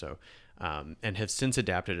semester. So, and have since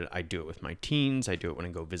adapted it. I do it with my teens. I do it when I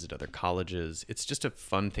go visit other colleges. It's just a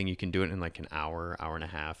fun thing. You can do it in like an hour, hour and a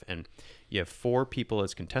half. And you have 4 people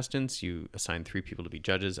as contestants. You assign 3 people to be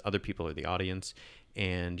judges. Other people are the audience.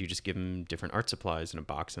 And you just give them different art supplies in a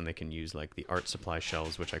box, and they can use like the art supply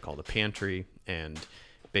shelves, which I call the pantry. And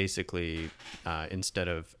basically, instead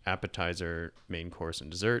of appetizer, main course, and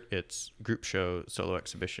dessert, it's group show, solo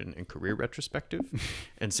exhibition, and career retrospective.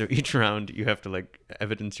 And so each round you have to like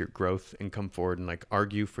evidence your growth and come forward and like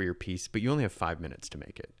argue for your piece, but you only have 5 minutes to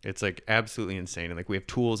make it. It's like absolutely insane. And like we have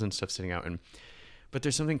tools and stuff sitting out, but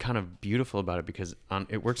there's something kind of beautiful about it, because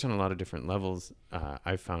it works on a lot of different levels.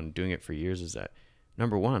 I've found doing it for years is that,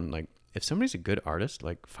 number one, like if somebody's a good artist,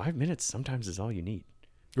 like 5 minutes sometimes is all you need.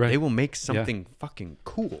 Right. They will make something fucking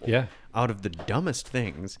cool out of the dumbest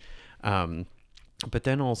things. But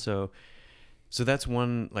then also, so that's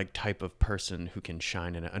one like type of person who can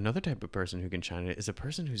shine in it. Another type of person who can shine in it is a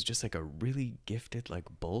person who's just like a really gifted like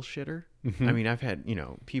bullshitter. Mm-hmm. I mean, I've had,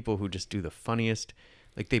 people who just do the funniest,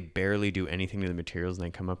 like they barely do anything to the materials, and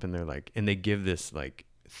they come up and they're like, and they give this like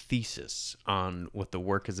thesis on what the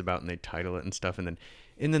work is about, and they title it and stuff. And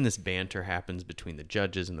then this banter happens between the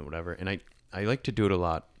judges and the whatever. And I like to do it a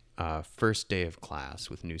lot first day of class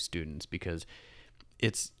with new students, because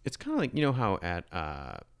it's kind of like, how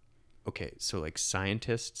at so like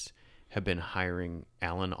scientists have been hiring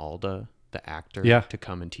Alan Alda, the actor, to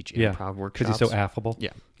come and teach improv workshops because he's so affable.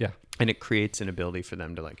 And it creates an ability for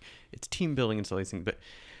them to like, it's team building and all these things, but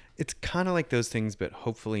it's kind of like those things, but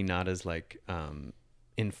hopefully not as like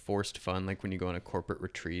enforced fun, like when you go on a corporate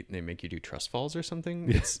retreat and they make you do trust falls or something.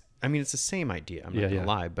 It's the same idea, I'm not gonna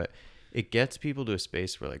lie, but it gets people to a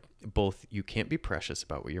space where like both you can't be precious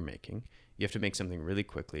about what you're making, you have to make something really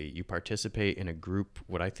quickly, you participate in a group,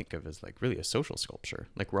 what I think of as like really a social sculpture,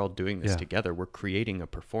 like we're all doing this together, we're creating a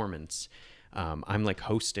performance. I'm like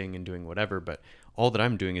hosting and doing whatever, but all that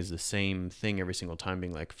I'm doing is the same thing every single time,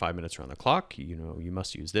 being like 5 minutes around the clock, you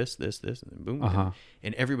must use this, and then boom.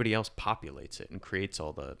 And everybody else populates it and creates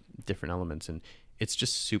all the different elements. And it's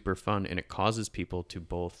just super fun. And it causes people to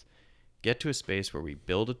both get to a space where we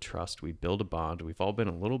build a trust, we build a bond. We've all been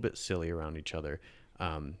a little bit silly around each other.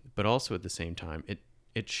 But also at the same time,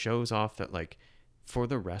 it shows off that like for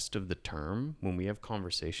the rest of the term, when we have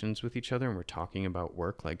conversations with each other and we're talking about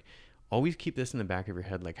work, like always keep this in the back of your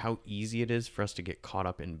head, like how easy it is for us to get caught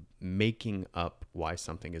up in making up why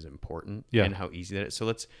something is important and how easy that is. So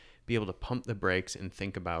let's be able to pump the brakes and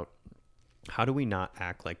think about, how do we not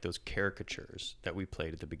act like those caricatures that we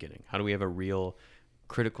played at the beginning? How do we have a real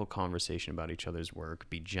critical conversation about each other's work,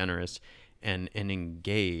 be generous and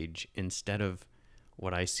engage, instead of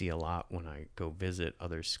what I see a lot when I go visit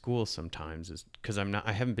other schools sometimes is, because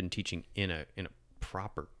I haven't been teaching in a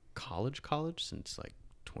proper college since like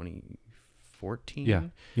 2014. Yeah,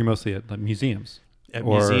 you're mostly at like museums. At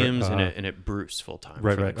museums and at Bruce full time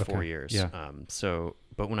for like 4 years. Yeah.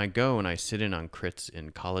 But when I go and I sit in on crits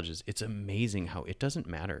in colleges, it's amazing how it doesn't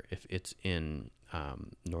matter if it's in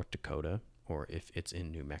North Dakota or if it's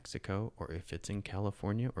in New Mexico, or if it's in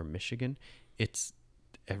California or Michigan,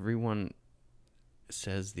 everyone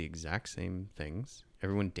says the exact same things.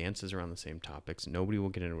 Everyone dances around the same topics. Nobody will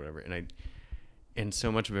get into whatever. And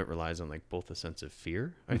so much of it relies on like both a sense of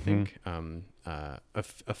fear, I think,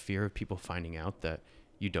 a fear of people finding out that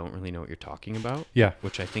you don't really know what you're talking about. Yeah.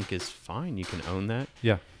 Which I think is fine. You can own that.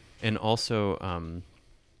 Yeah. And also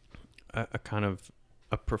a kind of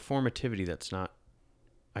a performativity that's not,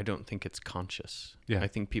 I don't think it's conscious. Yeah. I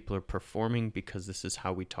think people are performing because this is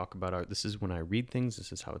how we talk about art. This is when I read things.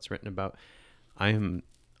 This is how it's written about. I am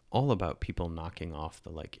all about people knocking off the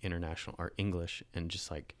like international art English and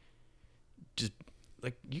just like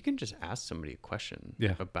you can just ask somebody a question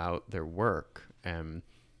about their work, and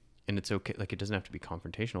it's okay. Like, it doesn't have to be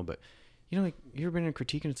confrontational, but you know, like, you ever been in a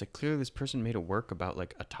critique and it's like clearly this person made a work about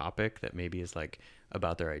like a topic that maybe is like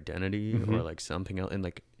about their identity or like something else, and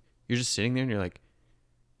like you're just sitting there and you're like,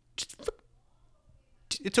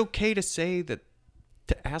 it's okay to say that,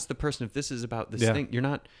 to ask the person if this is about this thing. You're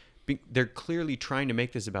not. They're clearly trying to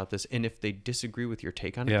make this about this, and if they disagree with your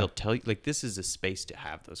take on it, they'll tell you. Like, this is a space to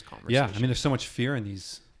have those conversations. Yeah, I mean, there's so much fear in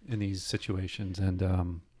these situations, and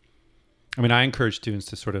I mean, I encourage students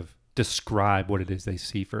to sort of describe what it is they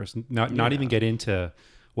see first, not even get into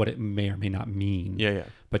what it may or may not mean.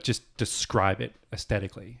 But just describe it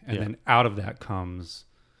aesthetically, and then out of that comes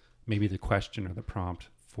maybe the question or the prompt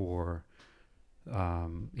for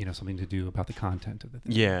something to do about the content of the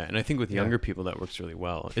thing. Yeah, and I think with younger people that works really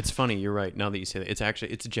well. It's funny, you're right. Now that you say that,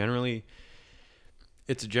 it's generally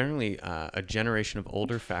a generation of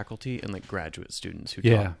older faculty and like graduate students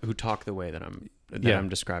who talk the way that I'm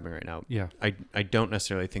describing right now. Yeah, I don't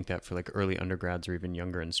necessarily think that for like early undergrads or even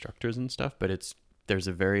younger instructors and stuff, but there's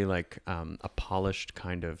a very like a polished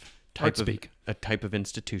kind of type of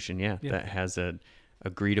institution, that has a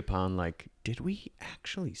agreed upon, like, did we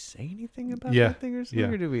actually say anything about that thing or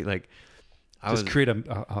something, or did we like create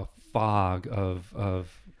a fog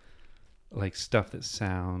of like stuff that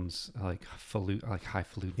sounds like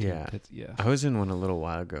highfalutin. I was in one a little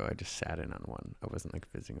while ago. I just sat in on one. I wasn't like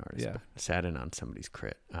a visiting artist, but I sat in on somebody's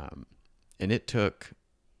crit, and it took,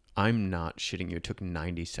 I'm not shitting you, it took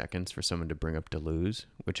 90 seconds for someone to bring up Deleuze,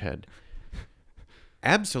 which had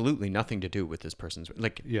absolutely nothing to do with this person's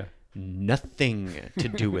nothing to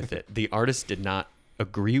do with it. The artist did not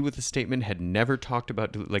agree with the statement, had never talked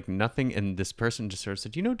about like nothing, and this person just sort of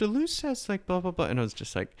said, Deleuze says like blah blah blah, and I was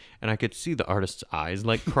just like, and I could see the artist's eyes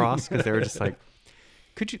like cross because they were just like,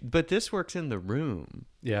 could you, but this works in the room.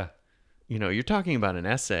 You're talking about an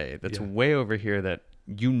essay that's way over here that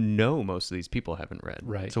most of these people haven't read.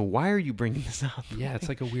 Right. So why are you bringing this up? Yeah, it's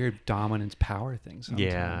like a weird dominance power thing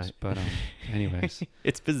sometimes. Yeah. But anyways.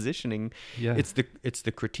 It's positioning. Yeah. It's the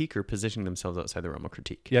critiquer positioning themselves outside the realm of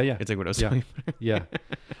critique. Yeah, yeah. It's like what I was saying. Yeah.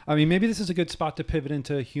 I mean, maybe this is a good spot to pivot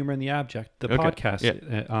into Humor in the Abject, the podcast.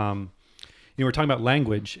 Yeah. We're talking about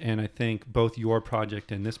language, and I think both your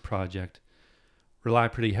project and this project rely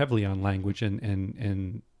pretty heavily on language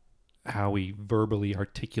and how we verbally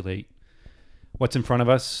articulate what's in front of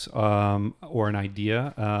us, or an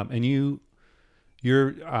idea. And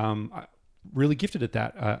you're really gifted at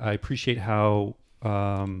that. I appreciate how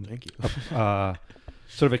thank you.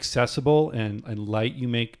 Sort of accessible and light you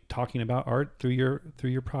make talking about art through your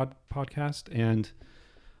podcast. And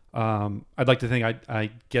I'd like to think I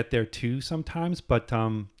get there too sometimes, but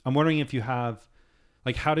I'm wondering if you have,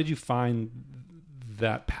 like, how did you find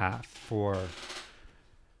that path for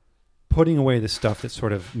putting away the stuff that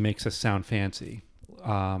sort of makes us sound fancy,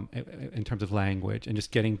 in terms of language, and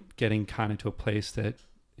just getting kind of to a place that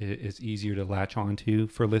is easier to latch onto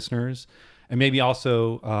for listeners, and maybe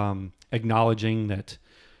also acknowledging that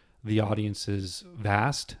the audience is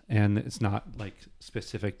vast and it's not like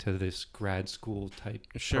specific to this grad school type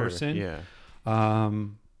person. Yeah.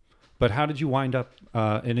 But how did you wind up?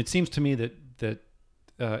 And it seems to me that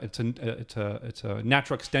it's a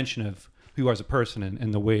natural extension of who you are as a person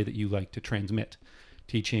and the way that you like to transmit,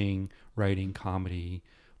 teaching, writing, comedy,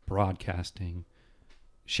 broadcasting,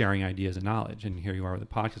 sharing ideas and knowledge. And here you are with a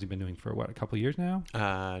podcast you've been doing for a couple of years now?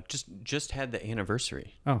 Just had the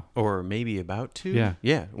anniversary. Oh. Or maybe about to. Yeah.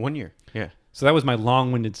 Yeah, 1 year. Yeah. So that was my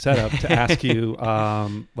long-winded setup to ask you,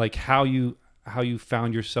 like how you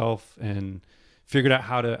found yourself and figured out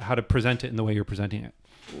how to present it in the way you're presenting it.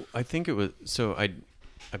 I think it was, so I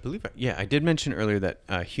believe, I did mention earlier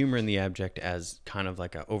that Humor in the Abject as kind of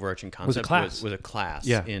like an overarching concept was a class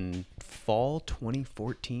in fall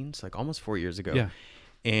 2014, so like almost 4 years ago. Yeah.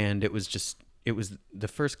 And it was the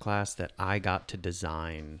first class that I got to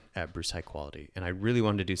design at Bruce High Quality. And I really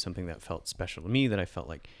wanted to do something that felt special to me, that I felt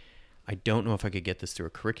like I don't know if I could get this through a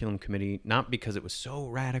curriculum committee, not because it was so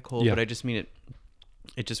radical, Yeah. but I just mean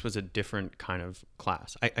it just was a different kind of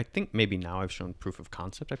class. I think maybe now I've shown proof of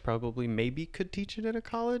concept. I probably maybe could teach it at a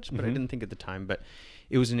college, but I didn't think at the time. But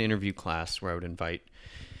it was an interview class where I would invite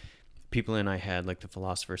people in. I had like the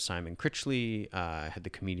philosopher Simon Critchley, I had the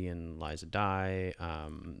comedian Liza Dye,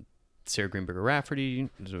 Sarah Greenberger Rafferty,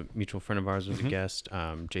 who's a mutual friend of ours, was a guest,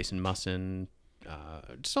 Jason Musson,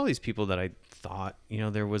 just all these people that I thought,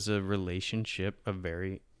 there was a relationship, a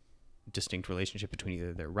very distinct relationship between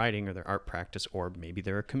either their writing or their art practice, or maybe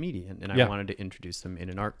they're a comedian, and I wanted to introduce them in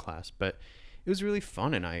an art class. But it was really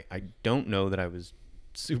fun, and I don't know that I was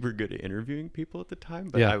super good at interviewing people at the time,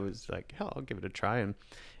 but I was like, hell, I'll give it a try, and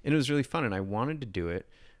it was really fun, and I wanted to do it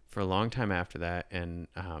for a long time after that. And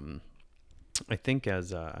I think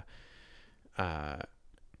as I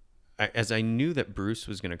knew that Bruce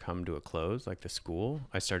was going to come to a close, like the school,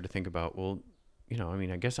 I started to think about, well,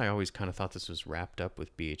 I guess I always kind of thought this was wrapped up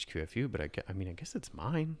with BHQFU, but I guess it's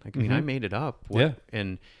mine. Like, I made it up. Yeah.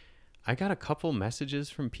 And I got a couple messages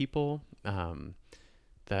from people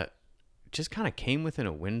that just kind of came within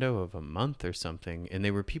a window of a month or something. And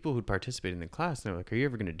they were people who'd participated in the class. And they were like, are you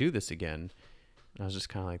ever going to do this again? And I was just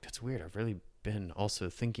kind of like, that's weird. I've really been also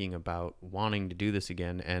thinking about wanting to do this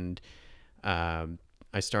again. And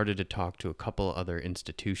I started to talk to a couple other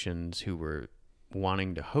institutions who were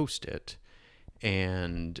wanting to host it.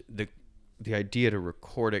 And the idea to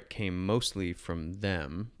record it came mostly from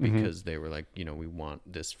them, because they were like, we want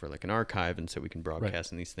this for like an archive, and so we can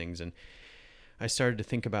broadcast in these things. And I started to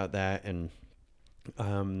think about that, and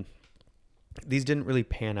these didn't really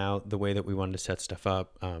pan out the way that we wanted to set stuff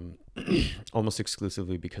up, almost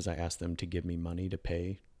exclusively because I asked them to give me money to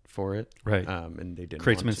pay for it. Right. And they didn't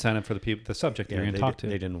Create some want to. incentive for the subject that you're going to talk to.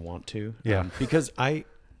 They didn't want to. Yeah. Because I,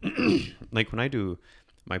 like when I do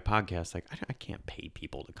my podcast, like I can't pay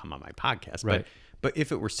people to come on my podcast, Right. But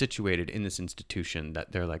if it were situated in this institution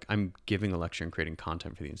that they're like, I'm giving a lecture and creating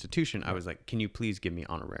content for the institution, I was like, can you please give me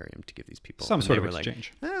honorarum to give these people? Some And sort they of were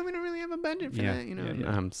exchange. Like, we don't really have a budget for Yeah. that,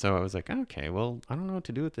 Yeah. So I was like, okay, well, I don't know what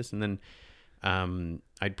to do with this. And then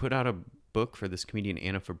I'd put out a book for this comedian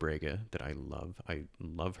Anna Fabrega that I love. I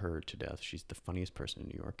love her to death. She's the funniest person in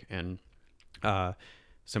New York. And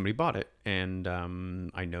somebody bought it, and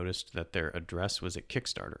I noticed that their address was at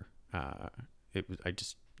Kickstarter.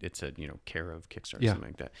 It said, care of Kickstarter, something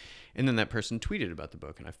like that. And then that person tweeted about the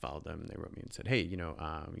book, and I followed them, and they wrote me and said, hey, you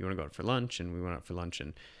want to go out for lunch? And we went out for lunch,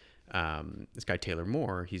 and this guy Taylor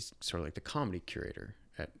Moore, he's sort of like the comedy curator,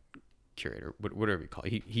 whatever you call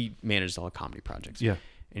it. He manages all the comedy projects. Yeah.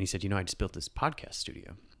 And he said, I just built this podcast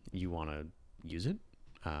studio. You want to use it?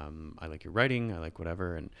 I like your writing. I like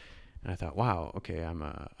whatever. And I thought, wow, okay, I'm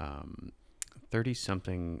a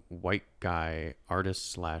 30-something white guy,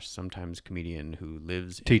 artist / sometimes comedian who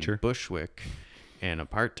lives in Bushwick, and a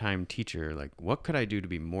part-time teacher. Like, what could I do to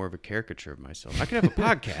be more of a caricature of myself? I could have a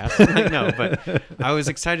podcast. I know, but I was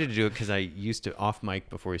excited to do it because I used to, off mic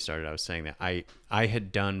before we started, I was saying that I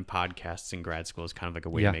had done podcasts in grad school as kind of like a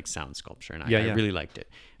way to make sound sculpture, and I really liked it.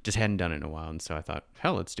 Just hadn't done it in a while, and so I thought,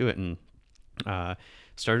 hell, let's do it, and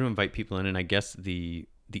started to invite people in. And I guess the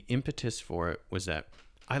impetus for it was that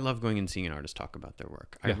I love going and seeing an artist talk about their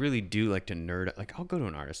work. I really do like to nerd. Like, I'll go to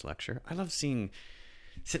an artist lecture. I love sitting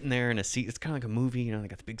there in a seat. It's kind of like a movie, they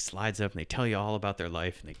got the big slides up, and they tell you all about their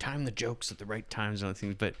life, and they time the jokes at the right times and all these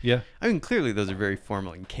things. But clearly those are very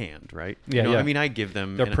formal and canned, right? I give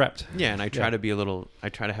them. They're prepped. And I try to be I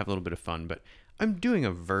try to have a little bit of fun, but I'm doing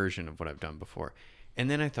a version of what I've done before. And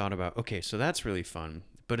then I thought about, okay, so that's really fun,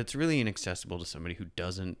 but it's really inaccessible to somebody who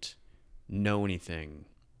doesn't know anything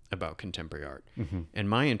about contemporary art. And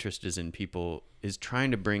my interest is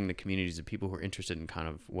trying to bring the communities of people who are interested in kind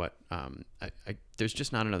of what there's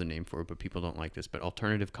just not another name for it, but people don't like this, but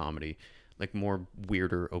alternative comedy, like more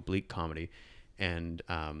weirder, oblique comedy, and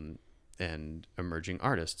emerging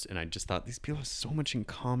artists. And I just thought these people have so much in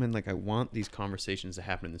common. Like, I want these conversations to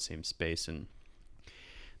happen in the same space. And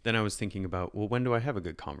then I was thinking about, well, when do I have a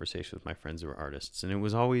good conversation with my friends who are artists? And it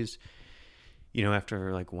was always,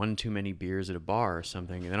 after like one too many beers at a bar or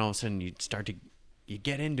something, and then all of a sudden you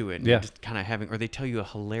get into it, and you're just kind of or they tell you a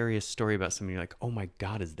hilarious story about something, you're like, oh my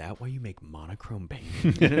God, is that why you make monochrome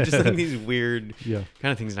painting? Just like these weird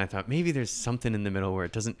kind of things. And I thought maybe there's something in the middle where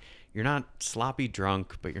you're not sloppy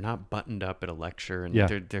drunk, but you're not buttoned up at a lecture, and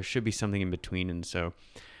there should be something in between. And so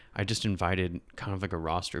I just invited kind of like a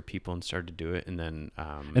roster of people and started to do it. And then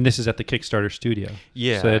and this is at the Kickstarter studio.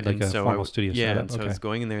 Yeah. So they had like a formal studio yeah, set up. And so I was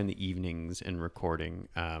going in there in the evenings and recording.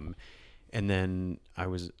 And then I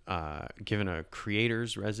was given a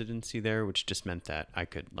creator's residency there, which just meant that I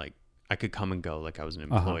I could come and go like I was an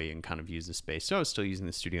employee and kind of use the space. So I was still using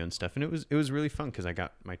the studio and stuff, and it was really fun because I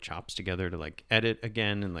got my chops together to like edit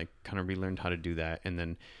again and like kind of relearned how to do that. And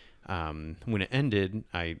then when it ended,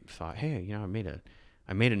 I thought, hey, you know,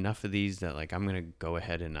 I made enough of these that like I'm gonna go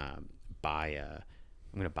ahead and buy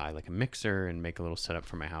like a mixer and make a little setup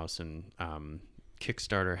for my house. And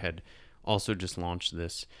Kickstarter had also just launched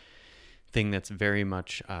this thing that's very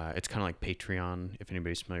much it's kind of like Patreon, if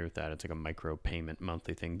anybody's familiar with that. It's like a micro payment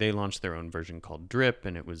monthly thing. They launched their own version called Drip,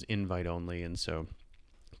 and it was invite only. And so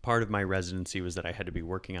part of my residency was that I had to be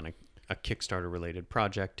working on a Kickstarter related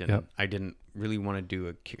project, and I didn't really want to do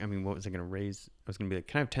what was I going to raise? I was going to be like,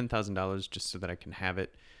 can I have $10,000 just so that I can have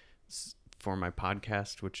it for my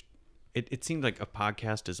podcast, which it seemed like a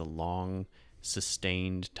podcast is a long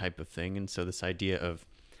sustained type of thing. And so this idea of,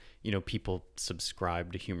 you know, people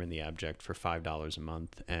subscribe to Humor in the Abject for $5 a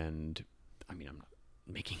month, and I mean, I'm not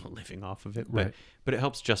making a living off of it, Right. but it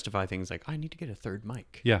helps justify things like I need to get a third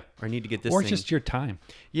mic, Yeah. or I need to get this, Or thing. just your time.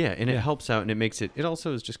 Yeah, and it helps out, and it makes it. It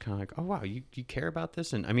also is just kind of like, oh wow, you care about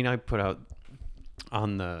this, and I mean, I put out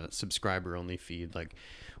on the subscriber only feed, like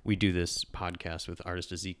we do this podcast with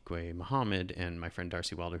artist Ezekwe Muhammad and my friend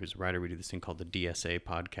Darcy Wilder, who's a writer. We do this thing called the DSA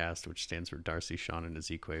podcast, which stands for Darcy, Sean, and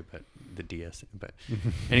Ezekwe, but the DSA. But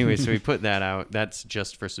anyway, so we put that out. That's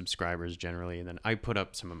just for subscribers generally. And then I put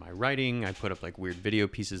up some of my writing. I put up like weird video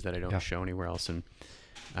pieces that I don't show anywhere else.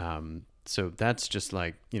 And so that's just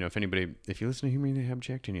like, you know, if you listen to Humor in the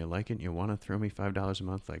Abject and you like it and you want to throw me $5 a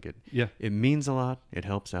month, like it means a lot. It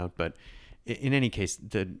helps out. But in any case,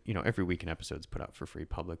 every week an episode's put out for free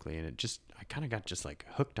publicly, and I kind of got just like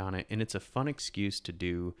hooked on it, and it's a fun excuse to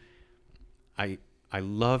do. I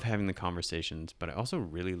love having the conversations, but I also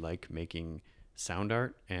really like making sound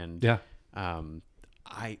art, and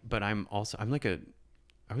I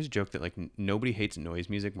always joke that like nobody hates noise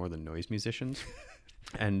music more than noise musicians,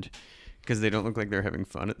 and because they don't look like they're having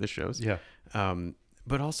fun at the shows. Yeah.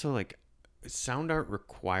 But also like, sound art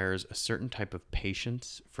requires a certain type of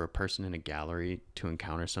patience for a person in a gallery to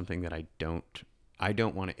encounter something that I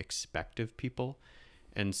don't want to expect of people.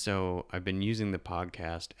 And so I've been using the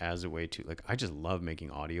podcast as a way to like, I just love making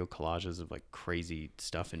audio collages of like crazy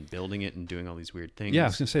stuff and building it and doing all these weird things. Yeah, I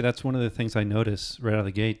was going to say that's one of the things I notice right out of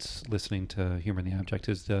the gates listening to Humor in the Abject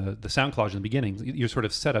is the sound collage in the beginning. You're sort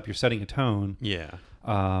of you're setting a tone. Yeah.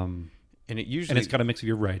 And it's got a mix of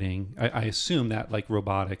your writing. I assume that like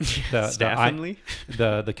robotic,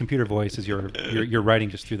 the computer voice is your writing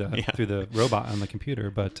just through the robot on the computer.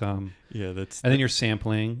 But and then you're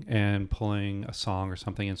sampling and pulling a song or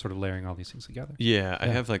something and sort of layering all these things together. Yeah, I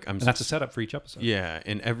have like and that's a setup for each episode. Yeah,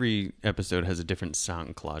 and every episode has a different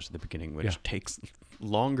sound collage at the beginning, which takes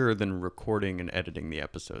longer than recording and editing the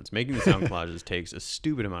episodes. Making the sound collages takes a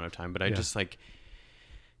stupid amount of time, but I just like.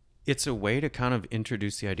 It's a way to kind of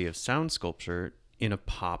introduce the idea of sound sculpture in a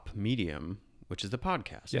pop medium, which is the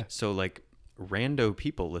podcast. Yeah. So like rando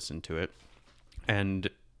people listen to it, and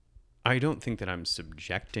I don't think that I'm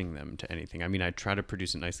subjecting them to anything. I mean, I try to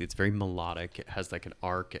produce it nicely. It's very melodic. It has like an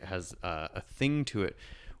arc. It has a thing to it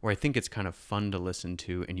where I think it's kind of fun to listen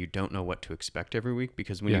to, and you don't know what to expect every week,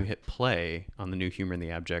 because when you hit play on the new Humor in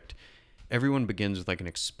the Abject, everyone begins with like an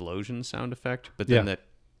explosion sound effect, but then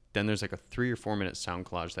then there's like a 3 or 4 minute sound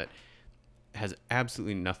collage that has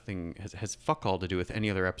absolutely nothing, has fuck all to do with any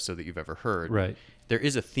other episode that you've ever heard. Right. There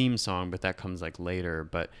is a theme song, but that comes like later.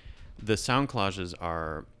 But the sound collages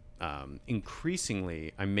are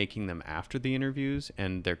increasingly, I'm making them after the interviews,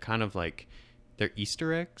 and they're kind of like, they're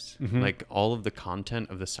Easter eggs. Mm-hmm. Like all of the content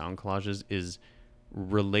of the sound collages is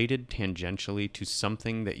related tangentially to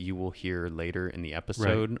something that you will hear later in the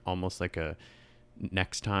episode, almost like a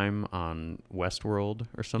next time on Westworld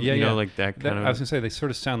or something, like that kind of. I was gonna say they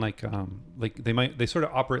sort of sound like they sort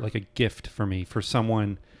of operate like a gift for me, for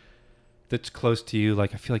someone that's close to you.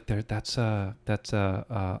 Like I feel like that's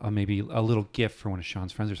maybe a little gift for one of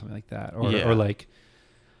Sean's friends or something like that, or like,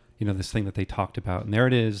 you know, this thing that they talked about, and there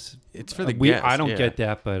it is. It's for the guest. I don't get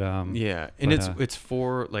that, but it's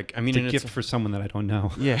for like, I mean, it's a gift for someone that I don't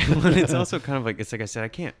know. Yeah, and it's also kind of like, it's like I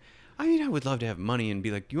said, I would love to have money and be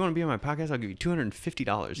like, you want to be on my podcast? I'll give you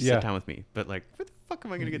 $250 to sit down with me. But like, where the fuck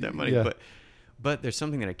am I going to get that money? Yeah. But there's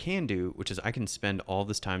something that I can do, which is I can spend all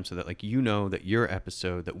this time so that like, you know, that your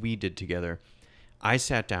episode that we did together, I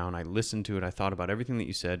sat down, I listened to it, I thought about everything that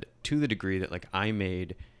you said, to the degree that like I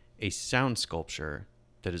made a sound sculpture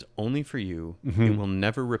that is only for you. Mm-hmm. It will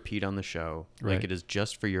never repeat on the show. Right. Like it is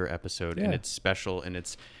just for your episode, and it's special, and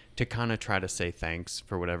it's to kind of try to say thanks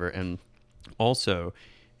for whatever. And also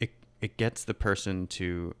it gets the person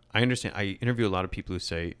to, I understand, I interview a lot of people who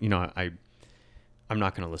say, you know, I'm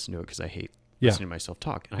not going to listen to it because I hate listening to myself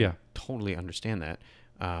talk. And I totally understand that.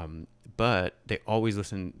 But they always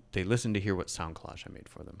listen. They listen to hear what sound collage I made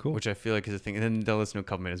for them, Cool. which I feel like is a thing. And then they'll listen to a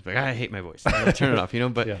couple minutes, but I hate my voice. And they'll turn it off, you know.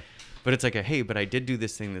 But Yeah. but it's like hey, but I did do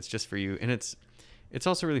this thing that's just for you, and it's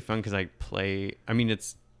also really fun because I play. I mean,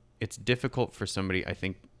 it's difficult for somebody. I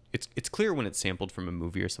think it's clear when it's sampled from a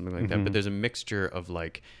movie or something like that. But there's a mixture of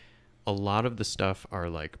like a lot of the stuff are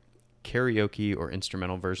like karaoke or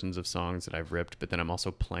instrumental versions of songs that I've ripped, but then I'm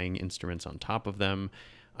also playing instruments on top of them.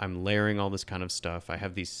 I'm layering all this kind of stuff. I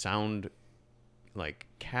have these sound like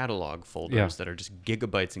catalog folders that are just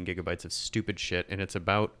gigabytes and gigabytes of stupid shit, and it's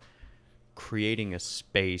about creating a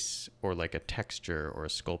space or like a texture or a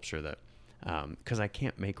sculpture that because I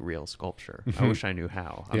can't make real sculpture. I wish I knew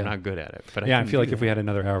how. I'm not good at it. But I feel like if we had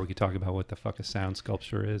another hour, we could talk about what the fuck a sound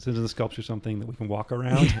sculpture is. Isn't a sculpture something that we can walk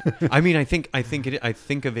around? I mean, I think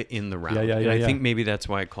of it in the round. I think maybe that's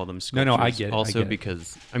why I call them sculptures. No, I get it. Also I get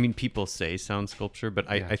because I mean, people say sound sculpture, but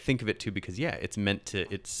I think of it too because it's meant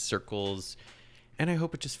to. It's circles, and I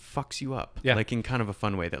hope it just fucks you up. Yeah. Like in kind of a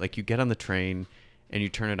fun way that like you get on the train and you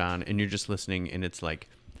turn it on and you're just listening and it's like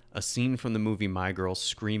a scene from the movie My Girl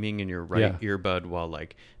screaming in your right earbud while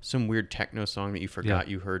like some weird techno song that you forgot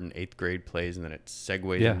you heard in 8th grade plays and then it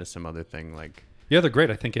segues into some other thing like they're great.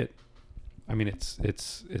 I think it's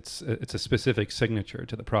a specific signature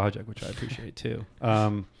to the project, which I appreciate too.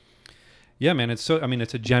 Yeah, man, it's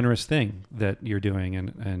a generous thing that you're doing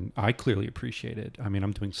and I clearly appreciate it. I mean,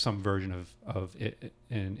 I'm doing some version of it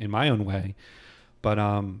in my own way, but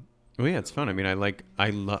well, yeah, it's fun. I mean,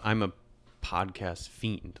 I'm a podcast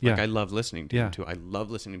fiend. Like I love listening to them too. I love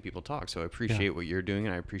listening to people talk. So I appreciate what you're doing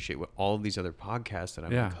and I appreciate what all of these other podcasts that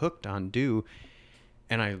I'm like hooked on do.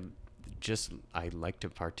 And I like to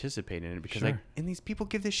participate in it because and these people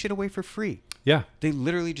give this shit away for free. Yeah. They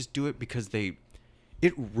literally just do it because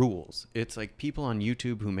it rules. It's like people on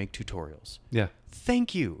YouTube who make tutorials. Yeah.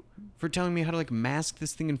 Thank you for telling me how to like mask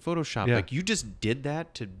this thing in Photoshop. Yeah. Like you just did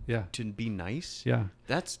that to be nice. Yeah.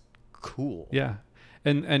 That's cool. Yeah.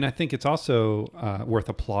 And I think it's also worth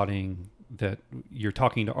applauding that you're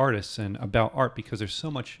talking to artists and about art because there's so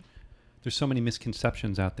many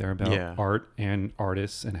misconceptions out there about art and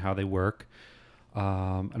artists and how they work.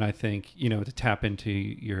 And I think, to tap into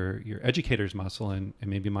your educator's muscle and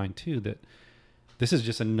maybe mine too, that this is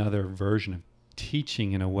just another version of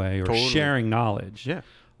teaching in a way or sharing knowledge. Yeah.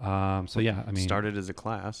 I mean, started as a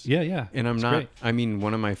class. Yeah. Yeah. And I'm not, great. I mean,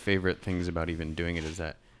 one of my favorite things about even doing it is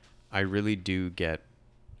that I really do get,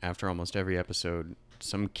 after almost every episode,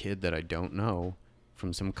 some kid that I don't know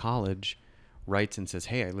from some college writes and says,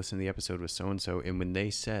 hey, I listened to the episode with so-and-so. And when they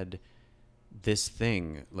said this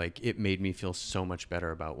thing, like it made me feel so much better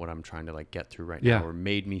about what I'm trying to like get through right now, or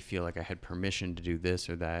made me feel like I had permission to do this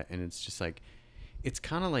or that. And it's just like, it's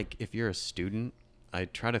kind of like if you're a student, I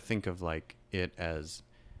try to think of like it as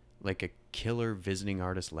like a killer visiting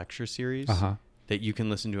artist lecture series. That you can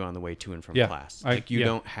listen to on the way to and from class. Like you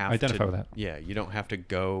don't have identify to with that. Yeah, you don't have to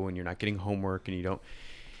go and you're not getting homework and you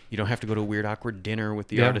don't have to go to a weird awkward dinner with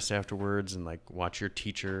the artist afterwards and like watch your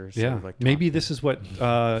teacher. Sort of, like, maybe this is what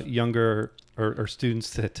younger or students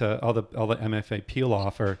that all the MFA peel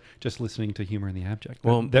off are just listening to Humor in the Abject.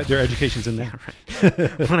 Well, their education's in there.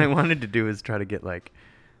 What I wanted to do is try to get like,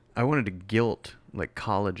 I wanted to guilt like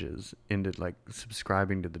colleges into like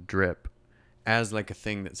subscribing to the Drip as like a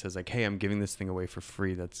thing that says like, hey, I'm giving this thing away for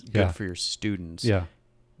free. That's good for your students. Yeah.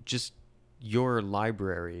 Just your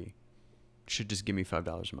library should just give me $5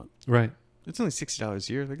 a month. Right. It's only $60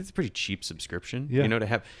 a year. Like it's a pretty cheap subscription. Yeah.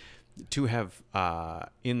 To have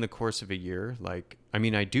in the course of a year, like, I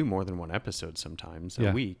mean, I do more than one episode sometimes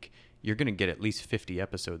a week. You're going to get at least 50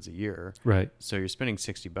 episodes a year. Right. So you're spending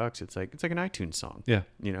 $60. It's like an iTunes song. Yeah.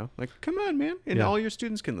 Like, come on, man. And all your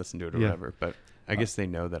students can listen to it or whatever. But I guess they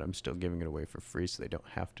know that I'm still giving it away for free, so they don't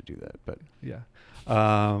have to do that. But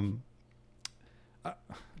I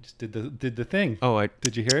just did the thing. Oh,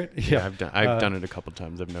 did you hear it? Yeah, I've done it a couple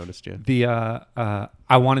times. I've noticed. Yeah.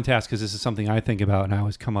 I wanted to ask because this is something I think about, and I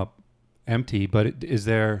always come up empty. But is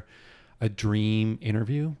there a dream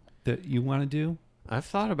interview that you want to do? I've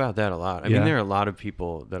thought about that a lot. I mean, there are a lot of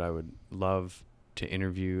people that I would love to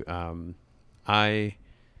interview. I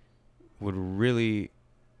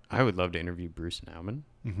would love to interview Bruce Nauman.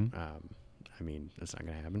 Mm-hmm. I mean, that's not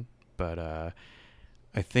going to happen. But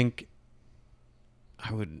I think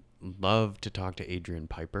I would love to talk to Adrian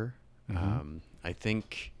Piper. Mm-hmm. I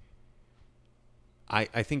think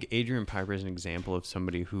Adrian Piper is an example of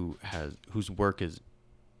somebody whose work is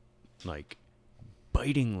like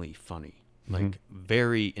bitingly funny. Mm-hmm. Like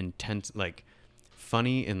very intense, like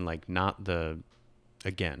funny in like not a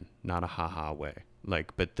haha way.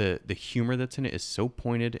 Like, but the humor that's in it is so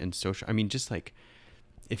pointed and so, I mean, just like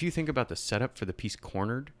if you think about the setup for the piece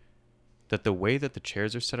Cornered, that the way that the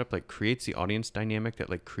chairs are set up like creates the audience dynamic that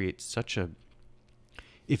like creates such a,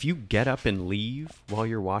 if you get up and leave while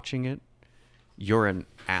you're watching it, you're an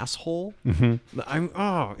asshole.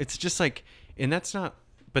 It's just like, and that's not,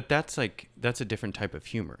 but that's like, that's a different type of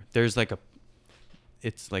humor. There's like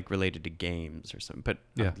it's like related to games or something, but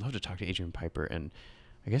Yeah. I'd love to talk to Adrian Piper. And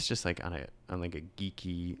I guess just like on like a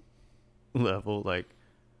geeky level, like,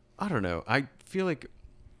 I don't know. I feel like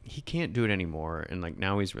he can't do it anymore. And like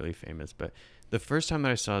now he's really famous, but the first time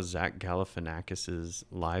that I saw Zach Galifianakis's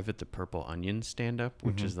Live at the Purple Onion stand up,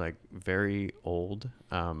 which is like very old,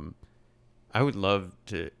 I would love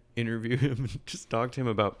to interview him and just talk to him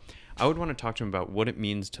about, I would want to talk to him about what it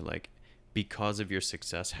means to like, because of your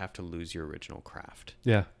success, have to lose your original craft.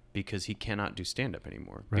 Yeah. Because he cannot do stand up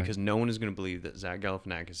anymore. Right. Because no one is going to believe that Zach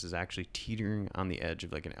Galifianakis is actually teetering on the edge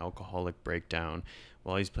of like an alcoholic breakdown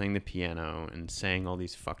while he's playing the piano and saying all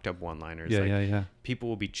these fucked up one-liners. Yeah, like, yeah. people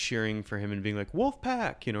will be cheering for him and being like,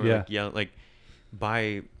 Wolfpack, you know, or Yeah. like, yeah, like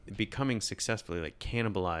by becoming successfully like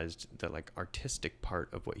cannibalized the like artistic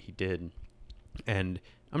part of what he did. And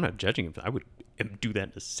I'm not judging him. I would do that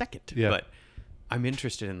in a second. Yeah. But I'm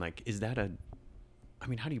interested in like, is that I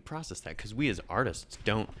mean, how do you process that? Because we as artists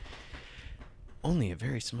only a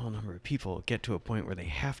very small number of people get to a point where they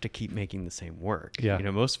have to keep making the same work. Yeah. You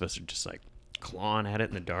know, most of us are just like clawing at it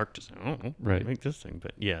in the dark, just Right. make this thing.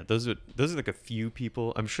 But yeah, those are like a few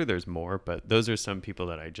people. I'm sure there's more, but those are some people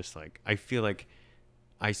that I just like, I feel like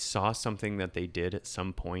I saw something that they did at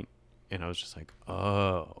some point and I was just like,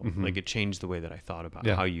 oh, like it changed the way that I thought about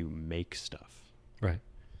how you make stuff. Right.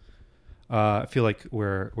 I feel like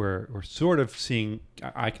we're sort of seeing.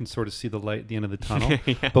 I can sort of see the light at the end of the tunnel.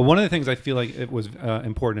 Yeah. But one of the things I feel like it was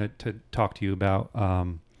important to talk to you about,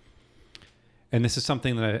 and this is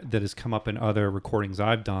something that has come up in other recordings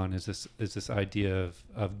I've done, is this idea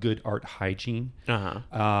of good art hygiene.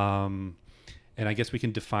 And I guess we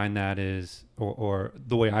can define that as, or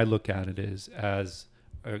the way I look at it is, as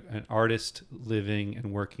an artist living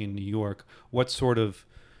and working in New York, what sort of,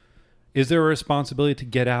 is there a responsibility to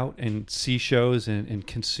get out and see shows and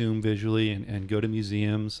consume visually and go to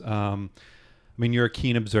museums? I mean, you're a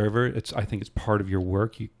keen observer. I think it's part of your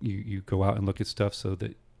work. You go out and look at stuff so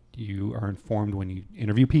that you are informed when you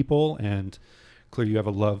interview people, and clearly you have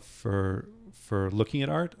a love for looking at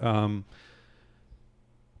art.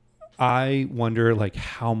 I wonder like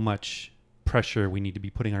how much pressure we need to be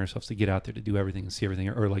putting on ourselves to get out there to do everything and see everything,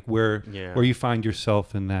 or like where you find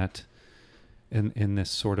yourself in that. In this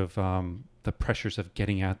sort of the pressures of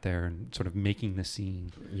getting out there and sort of making the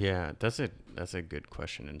scene. Yeah, that's a good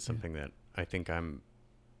question, and something that I think I'm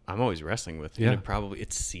always wrestling with. Yeah. And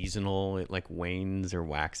it's seasonal. It like wanes or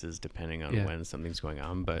waxes depending on when something's going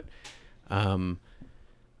on. But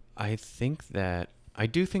I think that I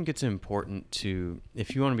do think it's important to,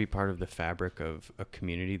 if you want to be part of the fabric of a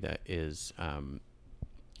community that is,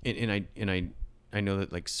 I know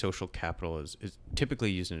that like social capital is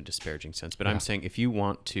typically used in a disparaging sense, but I'm saying if you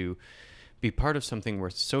want to be part of something where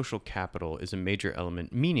social capital is a major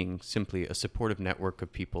element, meaning simply a supportive network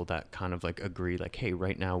of people that kind of like agree like, hey,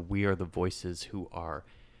 right now we are the voices who are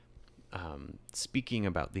speaking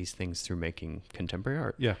about these things through making contemporary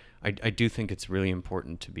art. Yeah. I do think it's really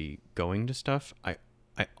important to be going to stuff. I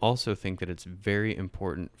also think that it's very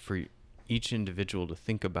important for each individual to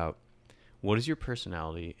think about what is your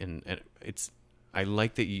personality, and I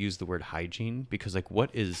like that you use the word hygiene, because like what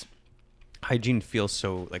is hygiene feels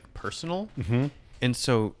so like personal. Mm-hmm. And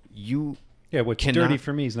so what's dirty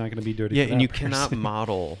for me is not going to be dirty for that and you person. cannot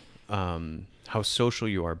model how social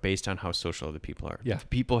you are based on how social other people are. Yeah.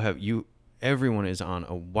 Everyone is on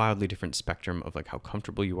a wildly different spectrum of like how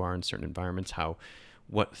comfortable you are in certain environments,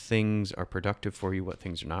 what things are productive for you, what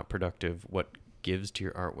things are not productive, what gives to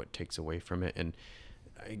your art, what takes away from it. And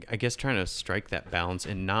I guess trying to strike that balance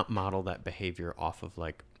and not model that behavior off of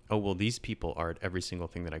like, oh, well, these people are at every single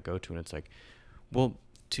thing that I go to. And it's like, well,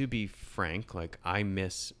 to be frank, like I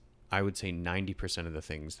would say 90% of the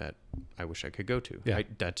things that I wish I could go to. Yeah.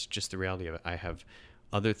 That's just the reality of it. I have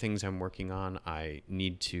other things I'm working on. I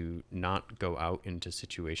need to not go out into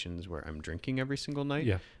situations where I'm drinking every single night.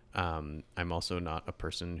 Yeah. I'm also not a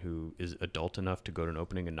person who is adult enough to go to an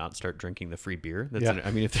opening and not start drinking the free beer.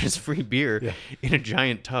 If there's free beer in a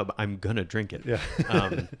giant tub, I'm gonna drink it. Yeah.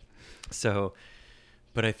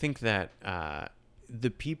 But I think that the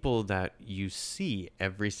people that you see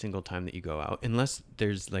every single time that you go out, unless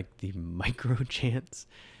there's like the micro chance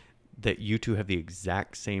that you two have the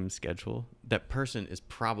exact same schedule, that person is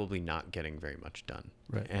probably not getting very much done.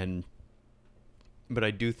 Right. But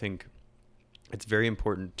I do think it's very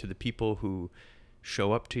important to the people who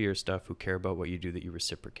show up to your stuff, who care about what you do, that you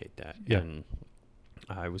reciprocate that. Yeah. And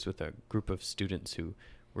I was with a group of students who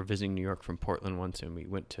were visiting New York from Portland once, and we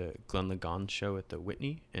went to Glenn Ligon's show at the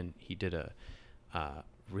Whitney, and he did a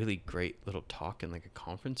really great little talk in like a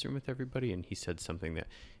conference room with everybody. And he said something that,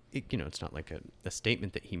 it's not like a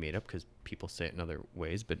statement that he made up, because people say it in other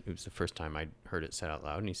ways, but it was the first time I'd heard it said out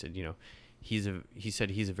loud. And he said, he said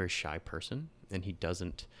he's a very shy person, and he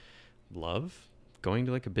doesn't love going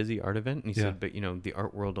to like a busy art event. And he said, but the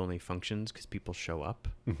art world only functions because people show up.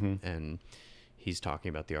 Mm-hmm. And he's talking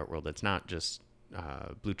about the art world that's not just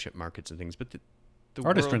blue chip markets and things, but the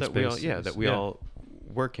artist world that we all, spaces. that we all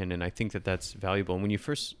work in. And I think that that's valuable. And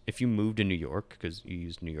if you moved to New York, because you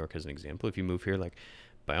used New York as an example, if you move here, like,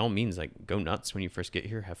 by all means, like, go nuts when you first get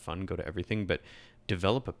here, have fun, go to everything, but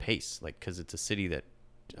develop a pace, like, because it's a city that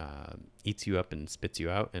eats you up and spits you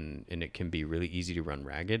out, and it can be really easy to run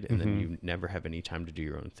ragged, and then you never have any time to do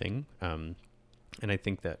your own thing. And I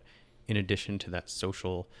think that in addition to that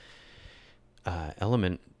social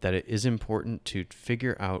element, that it is important to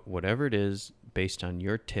figure out whatever it is based on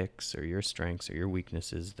your tics or your strengths or your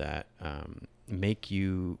weaknesses that make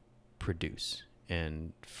you produce.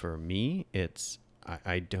 And for me, it's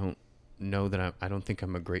I don't know that I don't think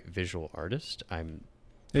I'm a great visual artist.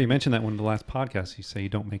 Yeah, you mentioned that one in the last podcast. You say you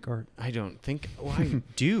don't make art. I don't think. Well, I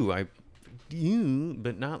do. I do,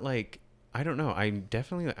 but not like. I don't know. I'm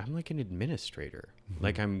like an administrator. Mm-hmm.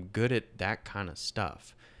 Like, I'm good at that kind of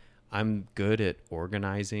stuff. I'm good at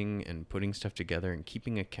organizing and putting stuff together and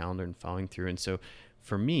keeping a calendar and following through. And so,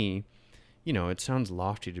 for me, it sounds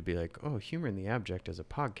lofty to be like, oh, Humor in the Abject as a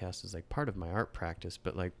podcast is like part of my art practice,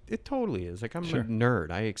 but like it totally is. Like, I'm a nerd.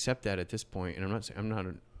 I accept that at this point, and I'm not saying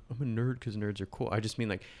I'm a nerd because nerds are cool. I just mean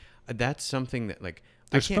like that's something that like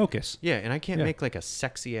there's focus. Yeah, and I can't make like a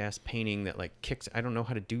sexy ass painting that like kicks. I don't know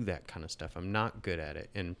how to do that kind of stuff. I'm not good at it,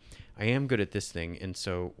 and I am good at this thing. And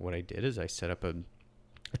so what I did is I set up a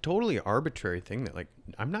totally arbitrary thing that like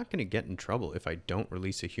I'm not going to get in trouble if I don't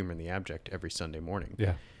release a Humor in the Abject every Sunday morning.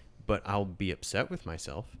 Yeah. But I'll be upset with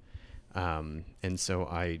myself. And so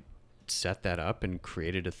I set that up and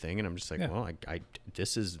created a thing, and I'm just like, well, I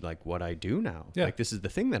this is like what I do now. Yeah. Like, this is the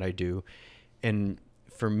thing that I do. And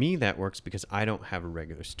for me, that works because I don't have a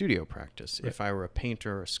regular studio practice. Right. If I were a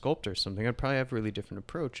painter or a sculptor or something, I'd probably have a really different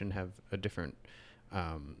approach and have a different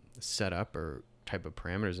setup or type of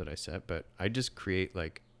parameters that I set. But I just create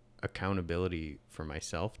like accountability for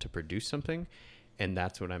myself to produce something, and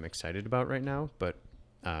that's what I'm excited about right now. But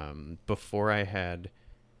before I had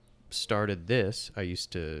started this, I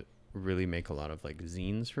used to really make a lot of like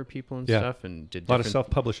zines for people and stuff, and did a lot of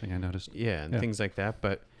self-publishing, I noticed. And things like that.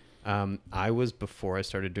 But before I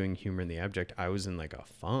started doing Humor in the Abject, I was in like a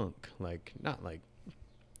funk, like not like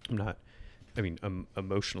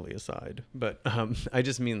emotionally aside, but I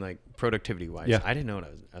just mean like productivity wise. Yeah. I didn't know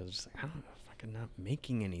what I was just like, I don't know if I'm not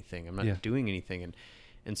making anything. I'm not doing anything.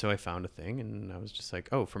 And so I found a thing, and I was just like,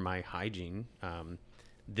 oh, for my hygiene,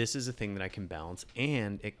 this is a thing that I can balance,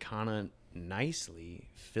 and it kind of nicely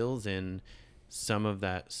fills in some of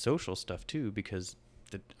that social stuff too, because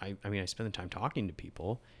I spend the time talking to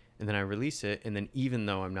people, and then I release it, and then even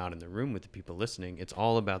though I'm not in the room with the people listening, it's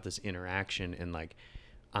all about this interaction, and like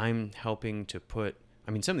I'm helping to put,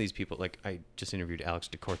 some of these people, like I just interviewed Alex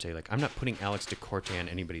DeCourte, like I'm not putting Alex DeCourte on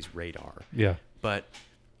anybody's radar. Yeah. But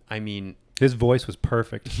his voice was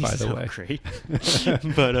perfect, by the way. Great.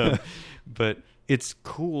 But it's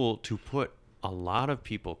cool to put a lot of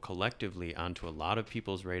people collectively onto a lot of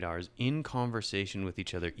people's radars in conversation with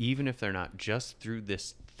each other, even if they're not just through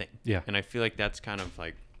this thing. Yeah. And I feel like that's kind of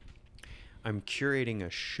like, I'm curating a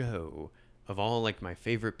show of all like my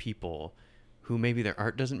favorite people who maybe their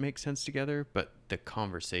art doesn't make sense together, but the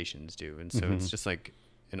conversations do. And so it's just like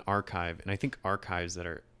an archive. And I think archives that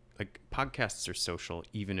are like, podcasts are social,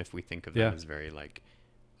 even if we think of them as very like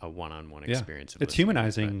a one-on-one experience. It's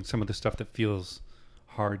humanizing some of the stuff that feels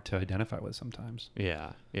hard to identify with sometimes.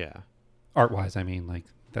 Yeah. Art-wise, like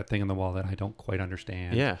that thing on the wall that I don't quite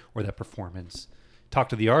understand. Yeah. Or that performance. Talk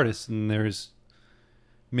to the artist, and there's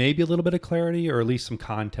maybe a little bit of clarity, or at least some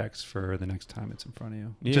context for the next time it's in front of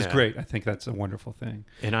you, which is great. I think that's a wonderful thing.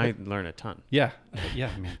 And I learn a ton. Yeah,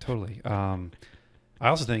 totally. I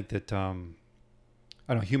also think that I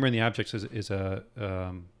don't know, Humor in the Abjects is a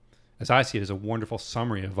as I see it, is a wonderful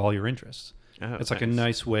summary of all your interests. Oh, it's like a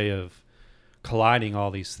nice way of colliding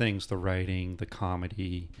all these things: the writing, the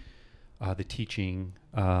comedy, the teaching,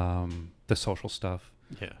 the social stuff.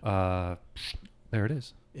 Yeah. There it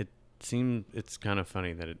is. It's kind of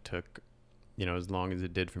funny that it took, as long as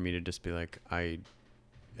it did for me to just be like, I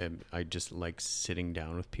just like sitting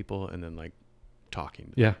down with people and then like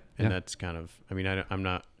talking. Yeah. And that's kind of,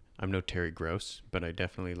 I'm I'm no Terry Gross, but I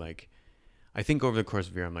definitely like, I think over the course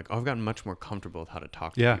of a year, I'm like, oh, I've gotten much more comfortable with how to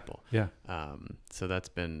talk to people. Yeah. So that's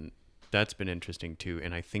been interesting too.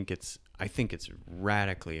 And I think it's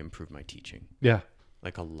radically improved my teaching. Yeah.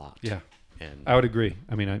 Like a lot. Yeah. And I would agree.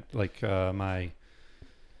 I mean, I like my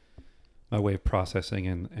way of processing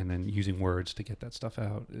and then using words to get that stuff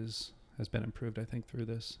out has been improved, I think, through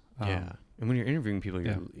this. Yeah. And when you're interviewing people,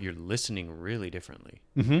 Yeah. you're listening really differently.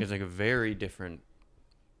 Mhm. It's like a very different,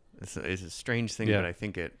 it's a strange thing, Yeah. but I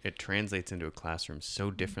think it translates into a classroom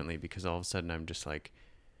so differently because all of a sudden I'm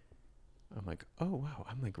like, oh wow,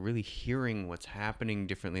 I'm like really hearing what's happening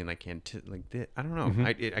differently, and I can't I don't know,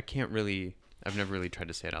 Mhm. I can't really, I've never really tried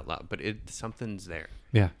to say it out loud, but something's there.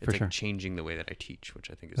 Yeah, It's for like sure. changing the way that I teach,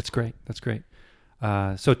 which I think is That's great. That's great.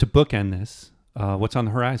 So to bookend this, what's on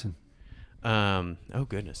the horizon? Oh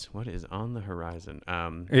goodness, what is on the horizon?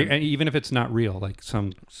 Even if it's not real, like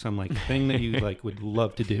some like thing that you like would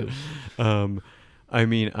love to do. I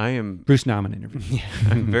mean, I am Bruce Nauman interview.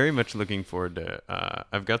 I'm very much looking forward to.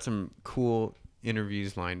 I've got some cool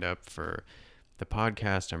interviews lined up for the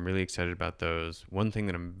podcast. I'm really excited about those. One thing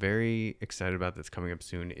that I'm very excited about that's coming up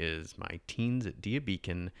soon is my Teens at Dia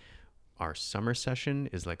Beacon. Our summer session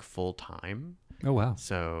is like full time. Oh wow.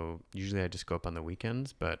 So usually I just go up on the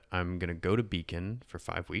weekends, but I'm going to go to Beacon for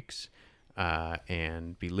 5 weeks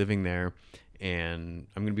and be living there. And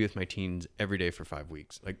I'm going to be with my teens every day for 5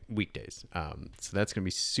 weeks, like weekdays. So that's going to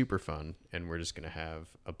be super fun. And we're just going to have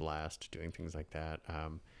a blast doing things like that.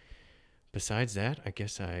 Besides that, I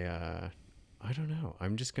guess I don't know.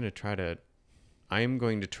 I'm going to try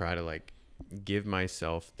to like give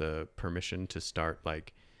myself the permission to start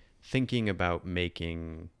like thinking about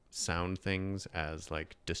making sound things as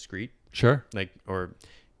like discrete, Sure. like, or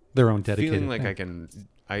Their own dedicated feeling like thing.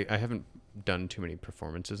 I haven't done too many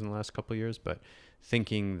performances in the last couple of years, but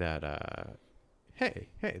thinking that hey,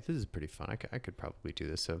 this is pretty fun. I could probably do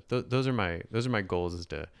this. So those are my goals, is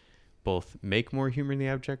to both make more humor in the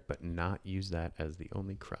abject, but not use that as the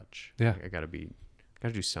only crutch. Yeah. I gotta do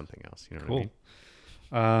something else. You know Cool.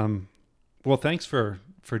 what I mean? Well, thanks for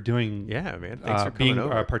doing. Yeah, man. Thanks for coming being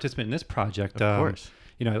over. a participant in this project. Of course.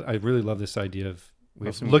 You know, I really love this idea of We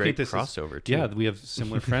have some looking great at this crossover too. Yeah, we have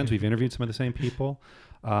similar friends. We've interviewed some of the same people,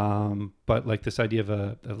 but like this idea of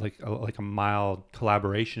a mild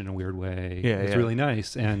collaboration in a weird way is really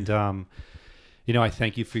nice. And you know, I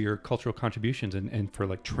thank you for your cultural contributions and for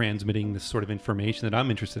like transmitting this sort of information that I'm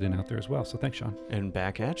interested in out there as well. So thanks, Sean. And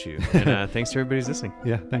back at you. And thanks to everybody who's listening.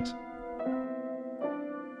 Yeah, thanks.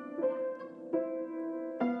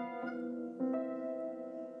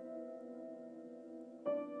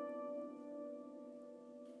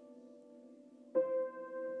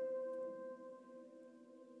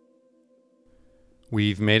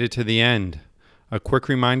 We've made it to the end. A quick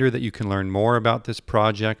reminder that you can learn more about this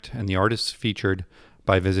project and the artists featured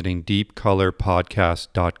by visiting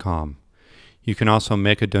deepcolorpodcast.com. You can also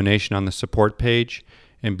make a donation on the support page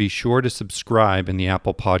and be sure to subscribe in the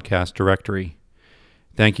Apple Podcast directory.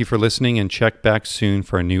 Thank you for listening and check back soon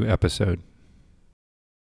for a new episode.